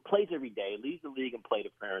 who plays every day, leads the league in plate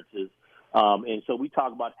appearances. And so we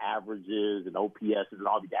talk about averages and OPS and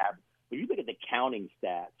all these averages. But you look at the counting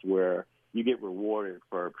stats where you get rewarded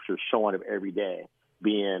for showing up every day,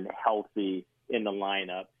 being healthy in the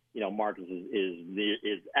lineup. Marcus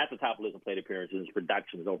is at the top of the list of plate appearances. His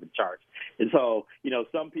production is over the charts. And so,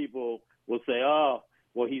 some people will say, oh,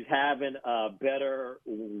 well, he's having a better,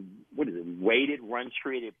 weighted runs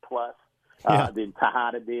created plus than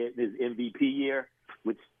Tejada did his MVP year,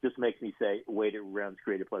 which just makes me say weighted runs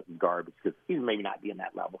created plus is garbage because he's maybe not being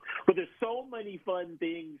that level. But there's so many fun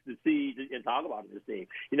things to see and talk about in this team.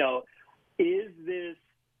 Is this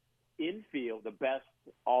infield the best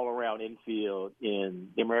all-around infield in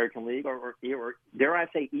the American League or dare I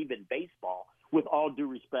say even baseball, with all due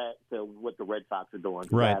respect to what the Red Sox are doing?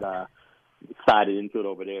 Right. That sided infield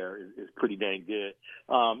over there is pretty dang good.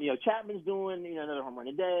 Chapman's doing another home run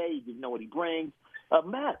a day. You know what he brings.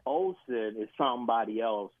 Matt Olson is somebody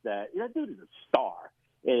else that dude is a star.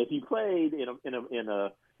 And if he played in a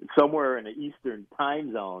somewhere in the Eastern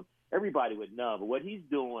time zone, everybody would know. But what he's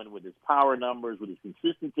doing with his power numbers, with his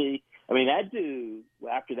consistency, that dude,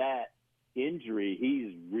 after that injury,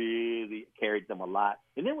 he's really carried them a lot.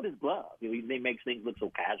 And then with his glove, he makes things look so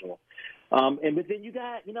casual. But then you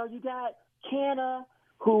got Canna,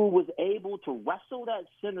 who was able to wrestle that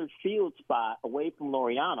center field spot away from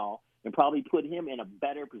Laureano and probably put him in a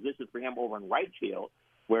better position for him over in right field,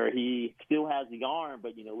 where he still has the arm,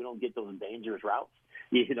 but, we don't get those dangerous routes,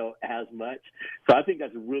 as much. So I think that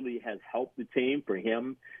really has helped the team for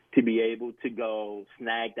him to be able to go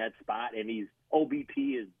snag that spot. And he's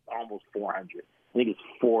OBP is almost 400. I think it's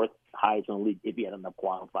fourth highest in the league if he had enough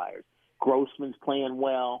qualifiers. Grossman's playing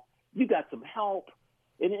well. You got some help.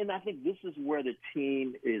 And I think this is where the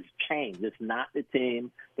team is changed. It's not the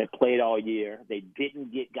team that played all year. They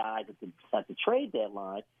didn't get guys at the trade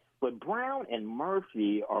deadline. But Brown and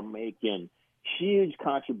Murphy are making huge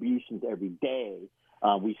contributions every day.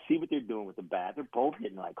 We see what they're doing with the bat. They're both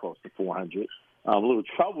hitting close to 400. A little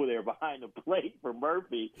trouble there behind the plate for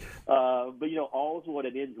Murphy. But, all's what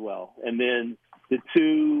it ends well. And then the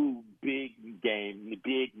two big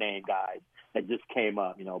name guys that just came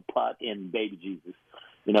up, Puck and Baby Jesus.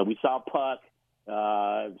 We saw Puck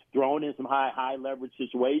thrown in some high leverage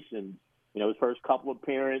situations. His first couple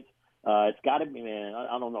appearances. It's got to be, man.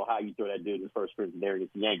 I don't know how you throw that dude in his first appearance there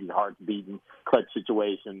against the Yankees. Hard to beat in clutch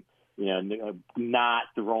situation. Not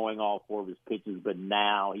throwing all 4 of his pitches, but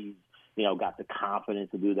now he's got the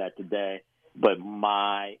confidence to do that today. But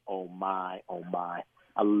my, oh my,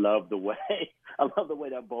 I love the way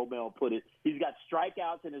that Bowman put it. He's got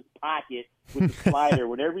strikeouts in his pocket with the slider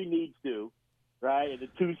whenever he needs to, right? And the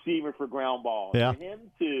 2-seamer for ground balls. Yeah. For him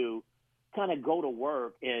to kind of go to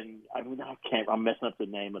work, and I'm messing up the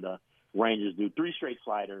name of the Rangers dude. 3 straight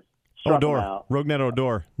sliders. Odor. Rougned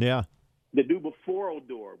Odor. Yeah. The dude before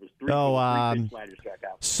Odor was 3 sliders struck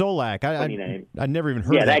out. Solak. Funny name. I never even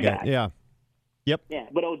heard of that guy. Yeah. Yep. Yeah,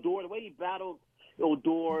 but Odor, the way he battled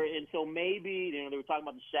Odor, and so maybe they were talking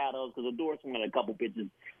about the shadows because Odor swung at a couple pitches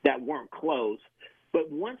that weren't close. But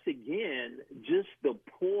once again, just the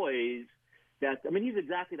poise. He's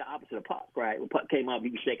exactly the opposite of Puck, right? When Puck came up, he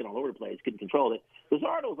was shaking all over the place, couldn't control it.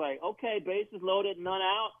 Luzardo's like, okay, bases loaded, none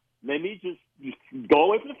out. Let me just go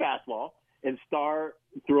away from the fastball and start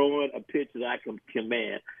throwing a pitch that I can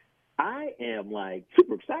command. I am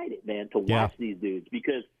super excited, man, to watch these dudes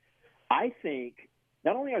because I think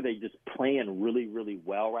not only are they just playing really, really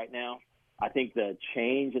well right now, I think the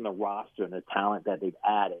change in the roster and the talent that they've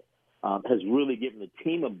added has really given the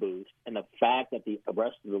team a boost. And the fact that the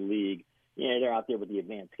rest of the league, they're out there with the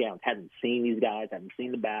advanced scouts, hadn't seen these guys, hadn't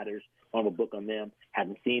seen the batters, on a book on them,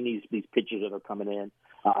 hadn't seen these pitchers that are coming in.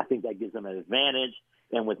 I think that gives them an advantage.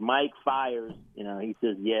 And with Mike Fiers, he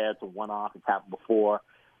says, it's a one-off. It's happened before.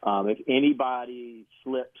 If anybody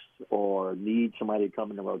slips or needs somebody to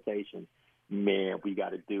come in the rotation, man, we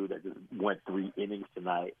got a dude that just went 3 innings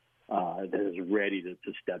tonight. that is ready to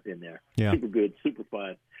step in there. Yeah. Super good, super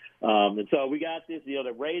fun. And so we got this.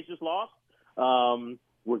 The Rays just lost.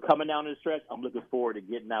 We're coming down to the stretch. I'm looking forward to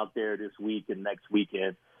getting out there this week and next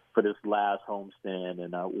weekend for this last homestand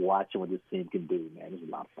and watching what this team can do, man. It's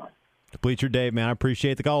a lot of fun. Bleacher Dave, man, I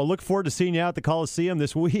appreciate the call. I look forward to seeing you out at the Coliseum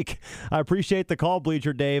this week. I appreciate the call,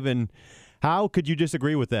 Bleacher Dave, and how could you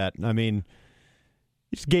disagree with that? I mean,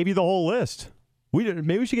 he just gave you the whole list.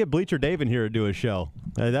 Maybe we should get Bleacher Dave in here to do a show.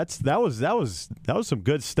 That was some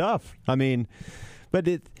good stuff. I mean, but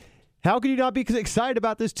how can you not be excited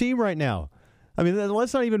about this team right now? I mean,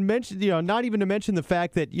 let's not even mention, not even to mention the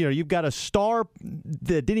fact that, you've got a star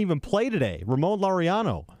that didn't even play today, Ramon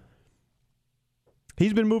Laureano.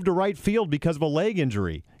 He's been moved to right field because of a leg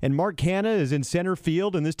injury. And Mark Canha is in center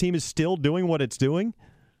field, and this team is still doing what it's doing.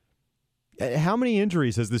 How many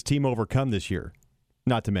injuries has this team overcome this year?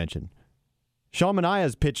 Not to mention, Sean Manaea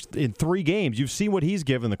has pitched in 3 games. You've seen what he's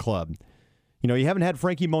given the club. You haven't had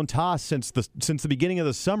Frankie Montas since the beginning of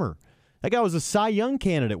the summer. That guy was a Cy Young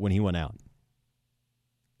candidate when he went out.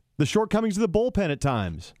 The shortcomings of the bullpen at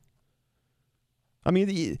times. I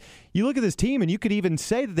mean, you look at this team, and you could even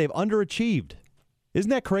say that they've underachieved. Isn't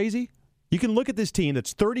that crazy? You can look at this team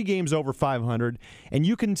that's 30 games over 500, and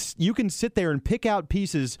you can sit there and pick out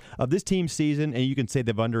pieces of this team's season, and you can say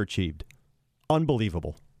they've underachieved.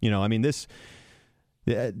 Unbelievable. I mean,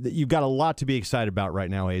 you've got a lot to be excited about right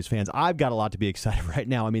now, A's fans. I've got a lot to be excited right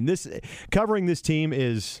now. I mean, covering this team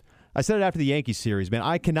is, I said it after the Yankees series, man,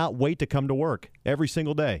 I cannot wait to come to work every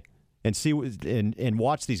single day and see and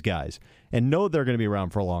watch these guys and know they're going to be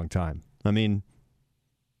around for a long time. I mean,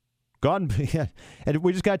 God, and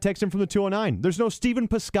we just got a text in from the 209. There's no Stephen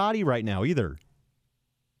Piscotty right now either.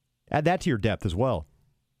 Add that to your depth as well.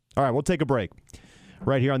 All right, we'll take a break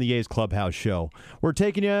right here on the A's Clubhouse Show. We're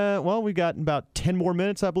taking we've got about 10 more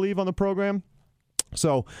minutes, I believe, on the program.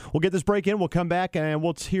 So we'll get this break in. We'll come back, and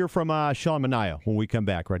we'll hear from Sean Manaea when we come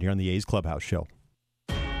back right here on the A's Clubhouse Show.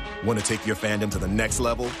 Want to take your fandom to the next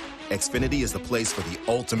level? Xfinity is the place for the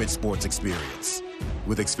ultimate sports experience.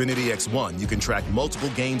 With Xfinity X1, you can track multiple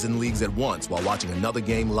games and leagues at once while watching another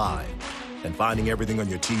game live. And finding everything on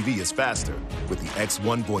your TV is faster with the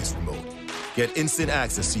X1 voice remote. Get instant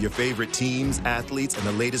access to your favorite teams, athletes, and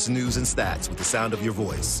the latest news and stats with the sound of your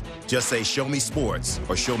voice. Just say, "Show me sports,"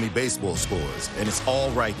 or "Show me baseball scores," and it's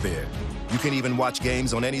all right there. You can even watch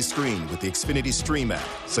games on any screen with the Xfinity Stream app,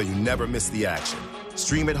 so you never miss the action.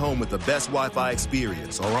 Stream at home with the best Wi-Fi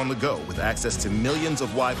experience or on the go with access to millions of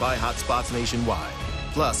Wi-Fi hotspots nationwide.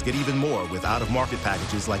 Plus, get even more with out-of-market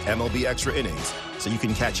packages like MLB Extra Innings, so you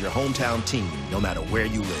can catch your hometown team no matter where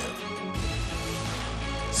you live.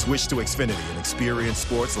 Switch to Xfinity and experience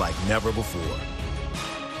sports like never before.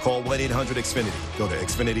 Call 1-800-XFINITY, go to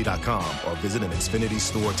Xfinity.com, or visit an Xfinity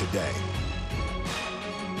store today.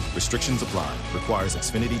 Restrictions apply. Requires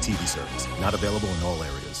Xfinity TV service. Not available in all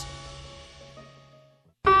areas.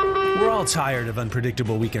 We're all tired of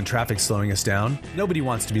unpredictable weekend traffic slowing us down. Nobody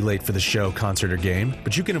wants to be late for the show, concert, or game,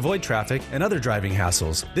 but you can avoid traffic and other driving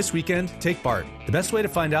hassles. This weekend, take BART. The best way to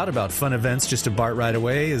find out about fun events just a BART ride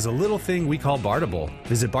away is a little thing we call BARTable.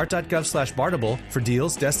 Visit BART.gov/BARTable for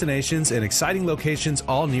deals, destinations, and exciting locations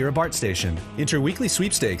all near a BART station. Enter weekly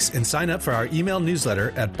sweepstakes and sign up for our email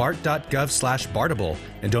newsletter at BART.gov/BARTable.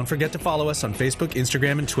 And don't forget to follow us on Facebook,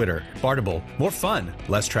 Instagram, and Twitter. BARTable. More fun,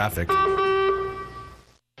 less traffic.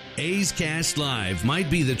 A's Cast Live might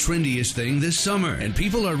be the trendiest thing this summer, and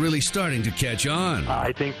people are really starting to catch on.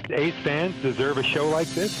 I think A's fans deserve a show like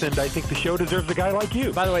this, and I think the show deserves a guy like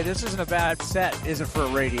you. By the way, this isn't a bad set, isn't for a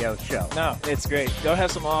radio show. No, it's great. You'll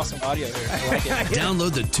have some awesome audio here. I like it.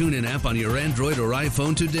 Download the TuneIn app on your Android or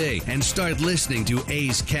iPhone today and start listening to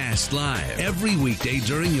A's Cast Live every weekday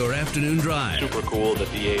during your afternoon drive. Super cool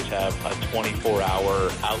that the A's have a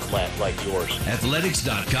 24-hour outlet like yours.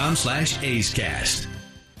 Athletics.com/A'sCast.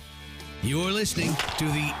 You're listening to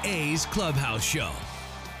the A's Clubhouse Show.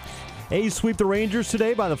 A's sweep the Rangers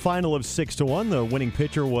today by the final of 6-1. The winning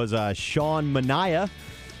pitcher was Sean Manaea.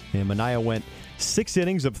 And Manaea went 6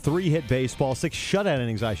 innings of 3-hit baseball, 6 shutout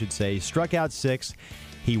innings, I should say. He struck out 6.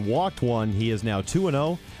 He walked 1. He is now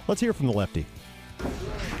 2-0. Let's hear from the lefty.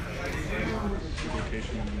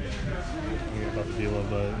 About the deal of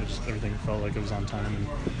just everything felt like it was on time,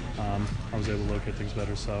 and I was able to locate things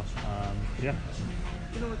better. So, yeah.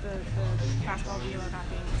 Even with the fastball velo not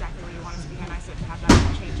being exactly where you want it to be, nice to have that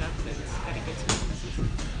change-up that it gets you in the season.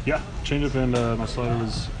 Yeah, change-up and my slider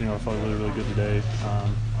was, I felt really, really good today.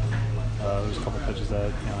 There was a couple pitches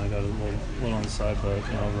that, I got a little on the side, but,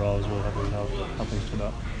 overall I was really happy with how things turned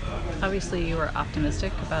out. Obviously you were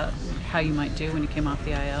optimistic about how you might do when you came off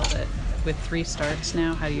the IL, but with 3 starts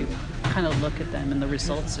now, how do you kind of look at them and the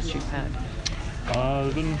results that you've had?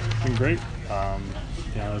 They've been great.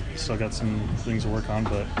 Still got some things to work on,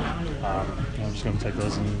 but I'm just going to take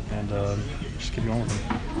those and just keep going with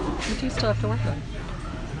them. What do you still have to work on?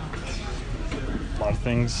 A lot of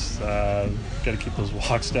things. Got to keep those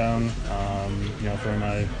walks down. Throwing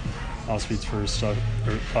my off speed for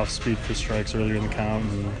strikes earlier in the count,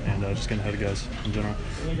 and just getting ahead of guys in general.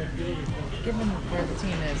 Given where the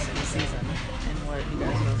team is in the season and what you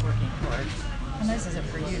guys are working for, how nice is it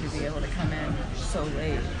for you to be able to come in so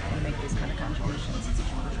late and make these kind of contributions at such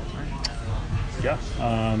a crucial time? Yeah,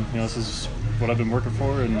 this is what I've been working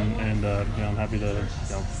for, and I'm happy to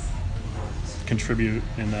contribute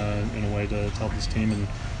in a way to help this team. And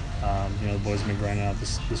the boys have been grinding out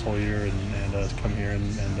this whole year, and to come here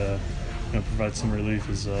and provide some relief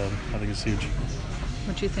is I think is huge.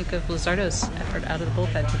 What do you think of Luzardo's effort out of the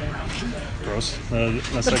bullpen today? Gross.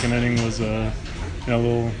 My second inning was a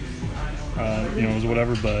little. It was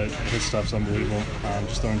whatever, but his stuff's unbelievable.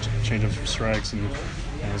 Just throwing change-ups for strikes, and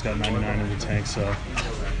he's got 99 in the tank, so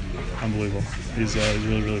unbelievable. He's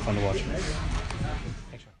really, really fun to watch.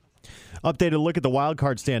 Updated look at the wild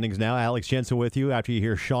card standings now. Alex Jensen with you after you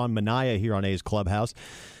hear Sean Manaea here on A's Clubhouse.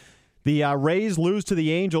 The Rays lose to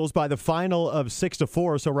the Angels by the final of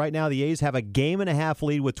 6-4, so right now the A's have a game-and-a-half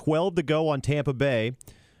lead with 12 to go on Tampa Bay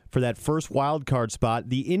for that first wild card spot.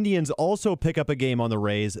 The Indians also pick up a game on the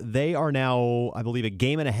Rays. They are now, I believe, a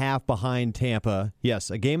game-and-a-half behind Tampa. Yes,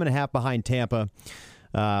 a game-and-a-half behind Tampa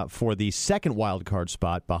for the second wild card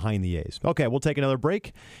spot behind the A's. Okay, we'll take another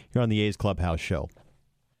break here on the A's Clubhouse Show.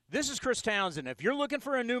 This is Chris Townsend. If you're looking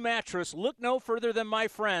for a new mattress, look no further than my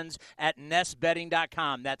friends at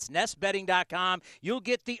NestBedding.com. That's NestBedding.com. You'll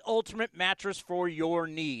get the ultimate mattress for your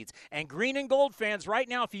needs. And green and gold fans, right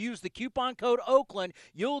now, if you use the coupon code Oakland,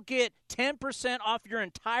 you'll get 10% off your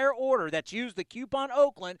entire order. That's use the coupon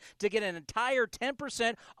Oakland to get an entire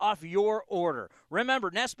 10% off your order.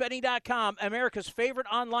 Remember, NestBedding.com, America's favorite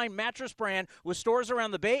online mattress brand with stores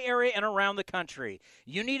around the Bay Area and around the country.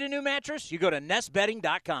 You need a new mattress? You go to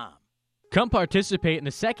NestBedding.com. Come participate in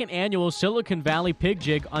the second annual Silicon Valley Pig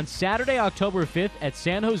Jig on Saturday, October 5th at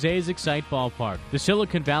San Jose's Excite Ballpark. The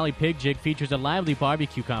Silicon Valley Pig Jig features a lively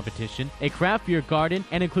barbecue competition, a craft beer garden,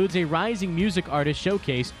 and includes a rising music artist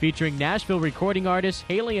showcase featuring Nashville recording artists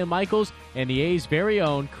Haley and Michaels and the A's very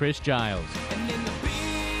own Chris Giles.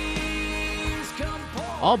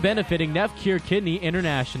 All benefiting Neff Cure Kidney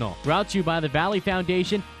International. Brought to you by the Valley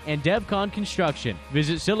Foundation and DevCon Construction.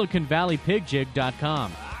 Visit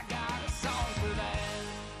SiliconValleyPigJig.com.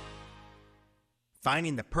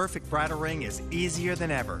 Finding the perfect bridal ring is easier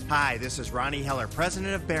than ever. Hi, this is Ronnie Heller,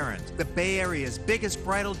 president of Barron's, the Bay Area's biggest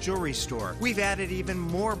bridal jewelry store. We've added even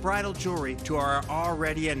more bridal jewelry to our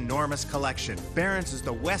already enormous collection. Barron's is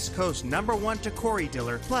the West Coast #1 Tacori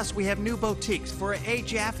dealer, plus we have new boutiques for A.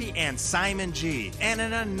 Jaffe and Simon G, and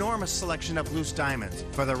an enormous selection of loose diamonds.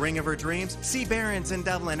 For the ring of her dreams, see Barron's in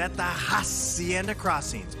Dublin at the Hacienda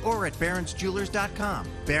Crossings or at barronsjewelers.com.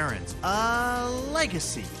 Barron's, a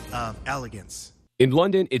legacy of elegance. In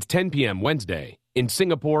London, it's 10 p.m. Wednesday. In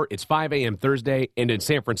Singapore, it's 5 a.m. Thursday. And in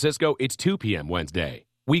San Francisco, it's 2 p.m. Wednesday.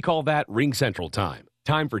 We call that Ring Central Time.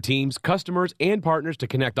 Time for teams, customers, and partners to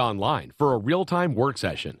connect online for a real-time work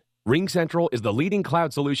session. Ring Central is the leading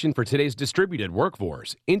cloud solution for today's distributed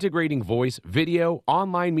workforce, integrating voice, video,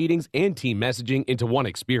 online meetings, and team messaging into one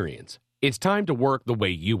experience. It's time to work the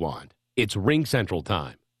way you want. It's Ring Central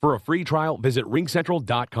Time. For a free trial, visit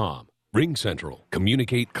ringcentral.com. Ring Central.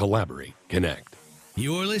 Communicate, collaborate, connect.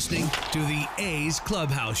 You're listening to the A's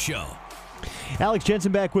Clubhouse Show. Alex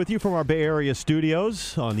Jensen back with you from our Bay Area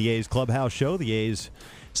studios on the A's Clubhouse Show. The A's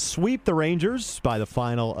sweep the Rangers by the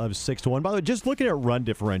final of 6-1. By the way, just looking at run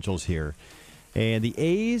differentials here. And the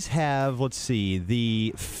A's have, let's see,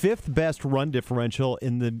 the 5th best run differential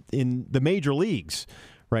in the major leagues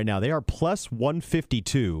right now. They are plus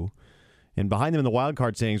 152. And behind them in the wild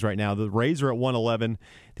card standings right now, the Rays are at 111.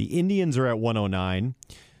 The Indians are at 109.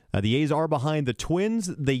 The A's are behind the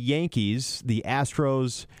Twins, the Yankees, the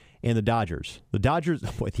Astros, and the Dodgers. The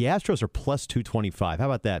Astros are plus 225. How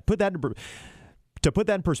about that? To put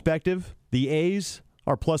that in perspective, the A's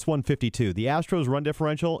are plus 152. The Astros' run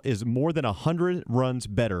differential is more than 100 runs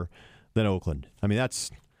better than Oakland. I mean,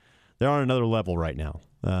 they're on another level right now.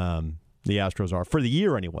 The Astros are, for the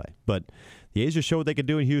year anyway. But the A's just showed what they could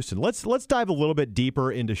do in Houston. Let's dive a little bit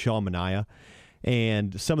deeper into Sean Manaea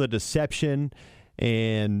and some of the deception.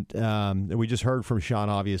 And we just heard from Sean,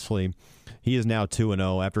 obviously. He is now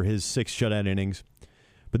 2-0 after his 6 shutout innings.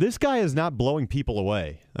 But this guy is not blowing people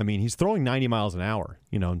away. I mean, he's throwing 90 miles an hour,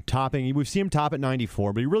 topping. We've seen him top at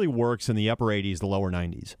 94, but he really works in the upper 80s, the lower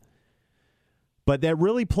 90s. But that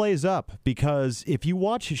really plays up because if you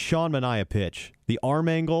watch Sean Manaea pitch, the arm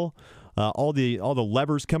angle, all the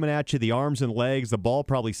levers coming at you, the arms and legs, the ball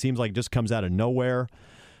probably seems like it just comes out of nowhere.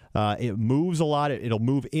 It moves a lot. It'll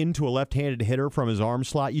move into a left-handed hitter from his arm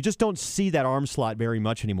slot. You just don't see that arm slot very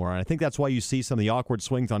much anymore, and I think that's why you see some of the awkward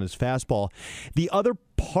swings on his fastball. The other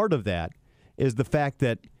part of that is the fact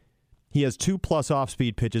that he has 2+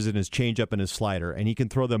 off-speed pitches in his changeup and his slider, and he can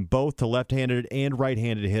throw them both to left-handed and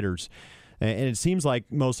right-handed hitters. And it seems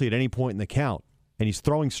like mostly at any point in the count, and he's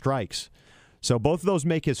throwing strikes. So both of those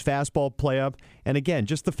make his fastball play up. And again,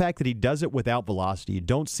 just the fact that he does it without velocity. You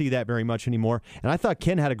don't see that very much anymore. And I thought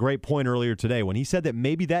Ken had a great point earlier today when he said that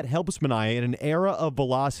maybe that helps Manaea in an era of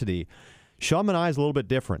velocity. Sean Manaea is a little bit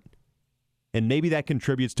different. And maybe that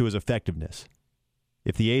contributes to his effectiveness.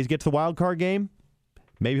 If the A's get to the wild card game,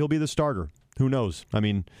 maybe he'll be the starter. Who knows? I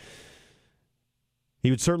mean,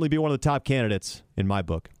 he would certainly be one of the top candidates in my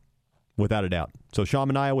book. Without a doubt. So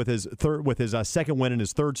Sean Manaea with his second win in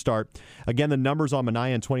his third start. Again, the numbers on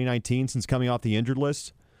Manaea in 2019 since coming off the injured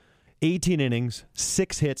list: 18 innings,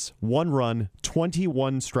 6 hits, 1 run,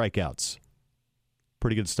 21 strikeouts.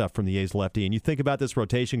 Pretty good stuff from the A's lefty. And you think about this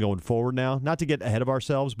rotation going forward now, not to get ahead of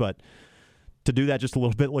ourselves, but to do that just a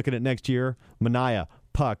little bit looking at next year. Manaea,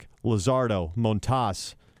 Puck, Luzardo,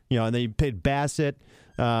 Montas, and then you paid Bassett.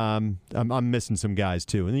 I'm missing some guys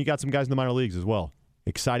too. And then you got some guys in the minor leagues as well.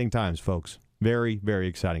 Exciting times, folks. Very, very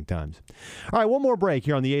exciting times. All right, one more break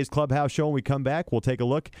here on the A's Clubhouse Show. When we come back, we'll take a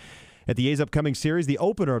look at the A's upcoming series, the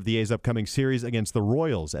opener of the A's upcoming series against the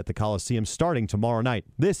Royals at the Coliseum starting tomorrow night.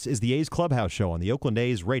 This is the A's Clubhouse Show on the Oakland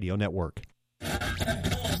A's Radio Network.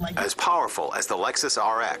 As powerful as the Lexus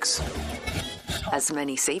RX. As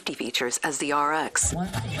many safety features as the RX.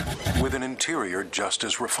 With an interior just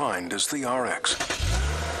as refined as the RX.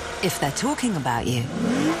 If they're talking about you,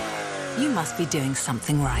 you must be doing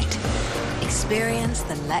something right. Experience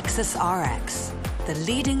the Lexus RX, the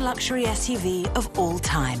leading luxury SUV of all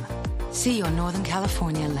time. See your Northern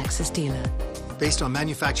California Lexus dealer. Based on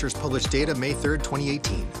manufacturer's published data, May 3rd,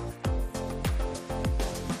 2018.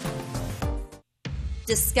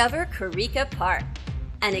 Discover Corica Park,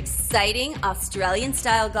 an exciting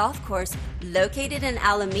Australian-style golf course located in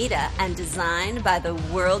Alameda and designed by the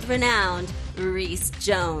world-renowned Reese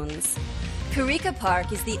Jones. Corica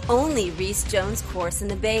Park is the only Reese Jones course in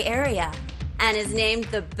the Bay Area and is named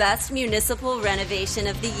the best municipal renovation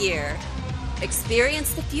of the year.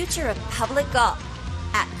 Experience the future of public golf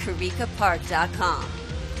at coricapark.com,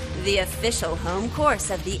 the official home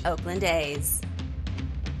course of the Oakland A's.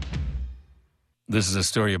 This is a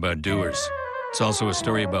story about doers. It's also a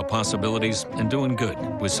story about possibilities and doing good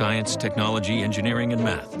with science, technology, engineering, and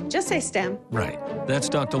math. Just say STEM. Right. That's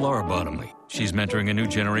Dr. Laura Bottomley. She's mentoring a new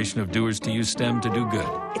generation of doers to use STEM to do good.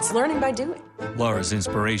 It's learning by doing. Laura's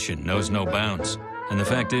inspiration knows no bounds. And the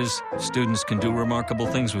fact is, students can do remarkable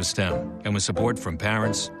things with STEM. And with support from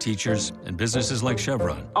parents, teachers, and businesses like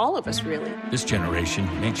Chevron. All of us, really. This generation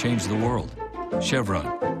may change the world.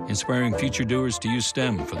 Chevron, inspiring future doers to use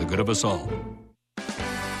STEM for the good of us all.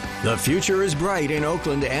 The future is bright in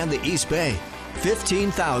Oakland and the East Bay.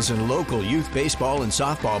 15,000 local youth baseball and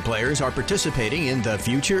softball players are participating in the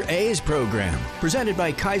Future A's program, presented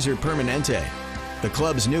by Kaiser Permanente. The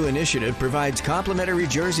club's new initiative provides complimentary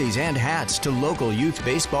jerseys and hats to local youth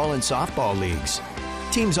baseball and softball leagues.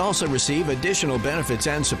 Teams also receive additional benefits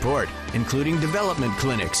and support, including development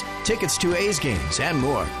clinics, tickets to A's games, and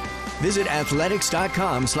more. Visit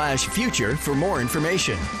athletics.com/future for more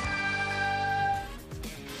information.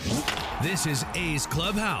 This is A's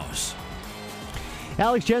Clubhouse.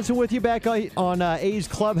 Alex Jensen with you back on A's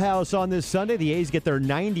Clubhouse on this Sunday. The A's get their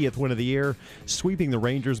 90th win of the year, sweeping the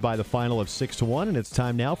Rangers by the final of 6-1. And it's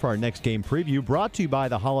time now for our next game preview, brought to you by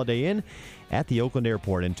the Holiday Inn at the Oakland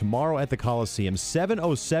Airport. And tomorrow at the Coliseum,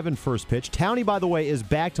 7:07 first pitch. Townie, by the way, is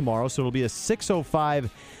back tomorrow, so it'll be a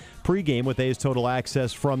 6:05 pregame with A's Total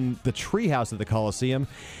Access from the Treehouse at the Coliseum.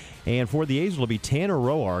 And for the A's, it'll be Tanner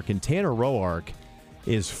Roark. And Tanner Roark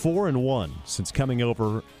is 4-1 since coming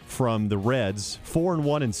over from the Reds.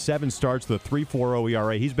 4-1 in 7 starts with a 3.40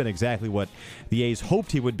 ERA. He's been exactly what the A's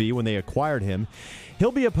hoped he would be when they acquired him.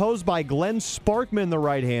 He'll be opposed by Glenn Sparkman, the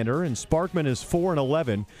right-hander, and Sparkman is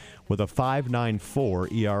 4-11 with a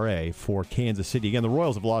 5.94 ERA for Kansas City. Again, the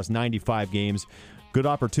Royals have lost 95 games. Good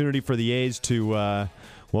opportunity for the A's to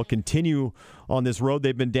continue on this road.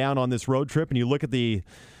 They've been down on this road trip, and you look at the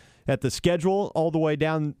schedule all the way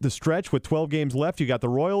down the stretch with 12 games left. You got the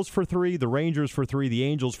Royals for 3, the Rangers for 3, the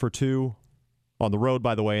Angels for 2 on the road,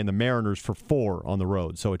 by the way, and the Mariners for 4 on the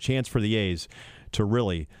road. So a chance for the A's to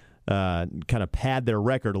really kind of pad their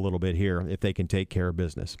record a little bit here if they can take care of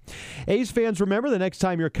business. A's fans, remember, the next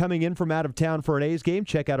time you're coming in from out of town for an A's game,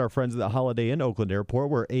 check out our friends at the Holiday Inn Oakland Airport,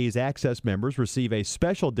 where A's Access members receive a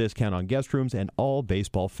special discount on guest rooms, and all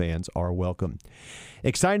baseball fans are welcome.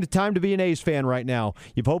 Exciting time to be an A's fan right now.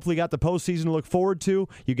 You've hopefully got the postseason to look forward to.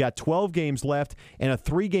 You've got 12 games left and a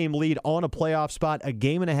 3-game lead on a playoff spot, a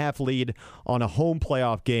 1.5-game lead on a home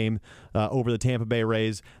playoff game over the Tampa Bay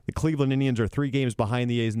Rays. The Cleveland Indians are 3 games behind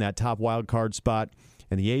the A's in that top wild card spot,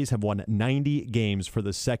 and the A's have won 90 games for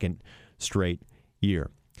the second straight year.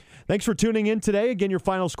 Thanks for tuning in today. Again, your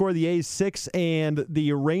final score, the A's 6 and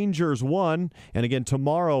the Rangers 1. And again,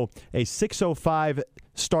 tomorrow, a 6:05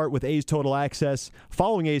 start with A's Total Access,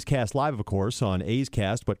 following A's Cast Live, of course, on A's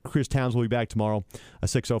Cast. But Chris Towns will be back tomorrow, a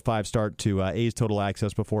 6:05 start to A's Total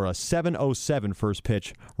Access before a 7:07 first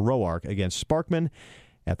pitch Roark against Sparkman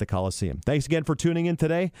at the Coliseum. Thanks again for tuning in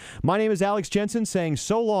today. My name is Alex Jensen, saying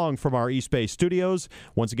so long from our East Bay studios.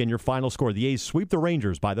 Once again, your final score, the A's sweep the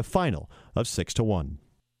Rangers by the final of 6-1.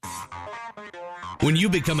 When you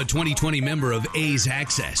become a 2020 member of A's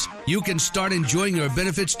Access, you can start enjoying your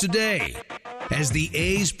benefits today. As the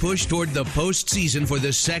A's push toward the postseason for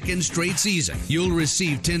the second straight season, you'll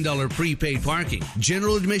receive $10 prepaid parking,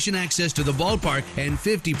 general admission access to the ballpark, and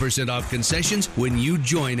 50% off concessions when you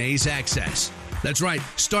join A's Access. That's right,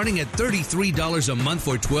 starting at $33 a month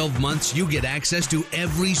for 12 months, you get access to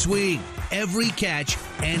every swing, every catch,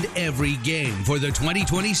 and every game for the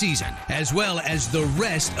 2020 season, as well as the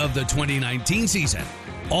rest of the 2019 season.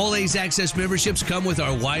 All A's Access memberships come with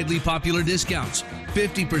our widely popular discounts: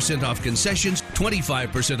 50% off concessions,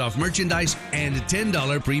 25% off merchandise, and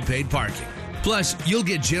 $10 prepaid parking. Plus, you'll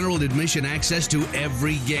get general admission access to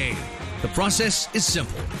every game. The process is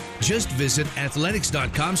simple. Just visit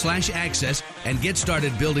athletics.com/access and get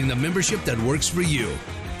started building the membership that works for you.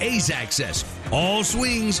 A's Access. All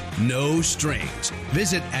swings, no strings.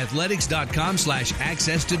 Visit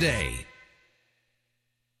athletics.com/access today.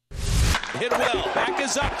 Hit well. Back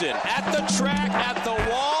is Upton. At the track, at the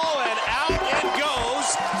wall, and out it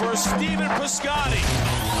goes for Stephen Piscotty.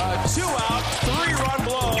 A 2-out, 3-run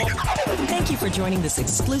blow. Thank you for joining this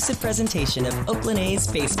exclusive presentation of Oakland A's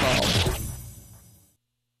Baseball.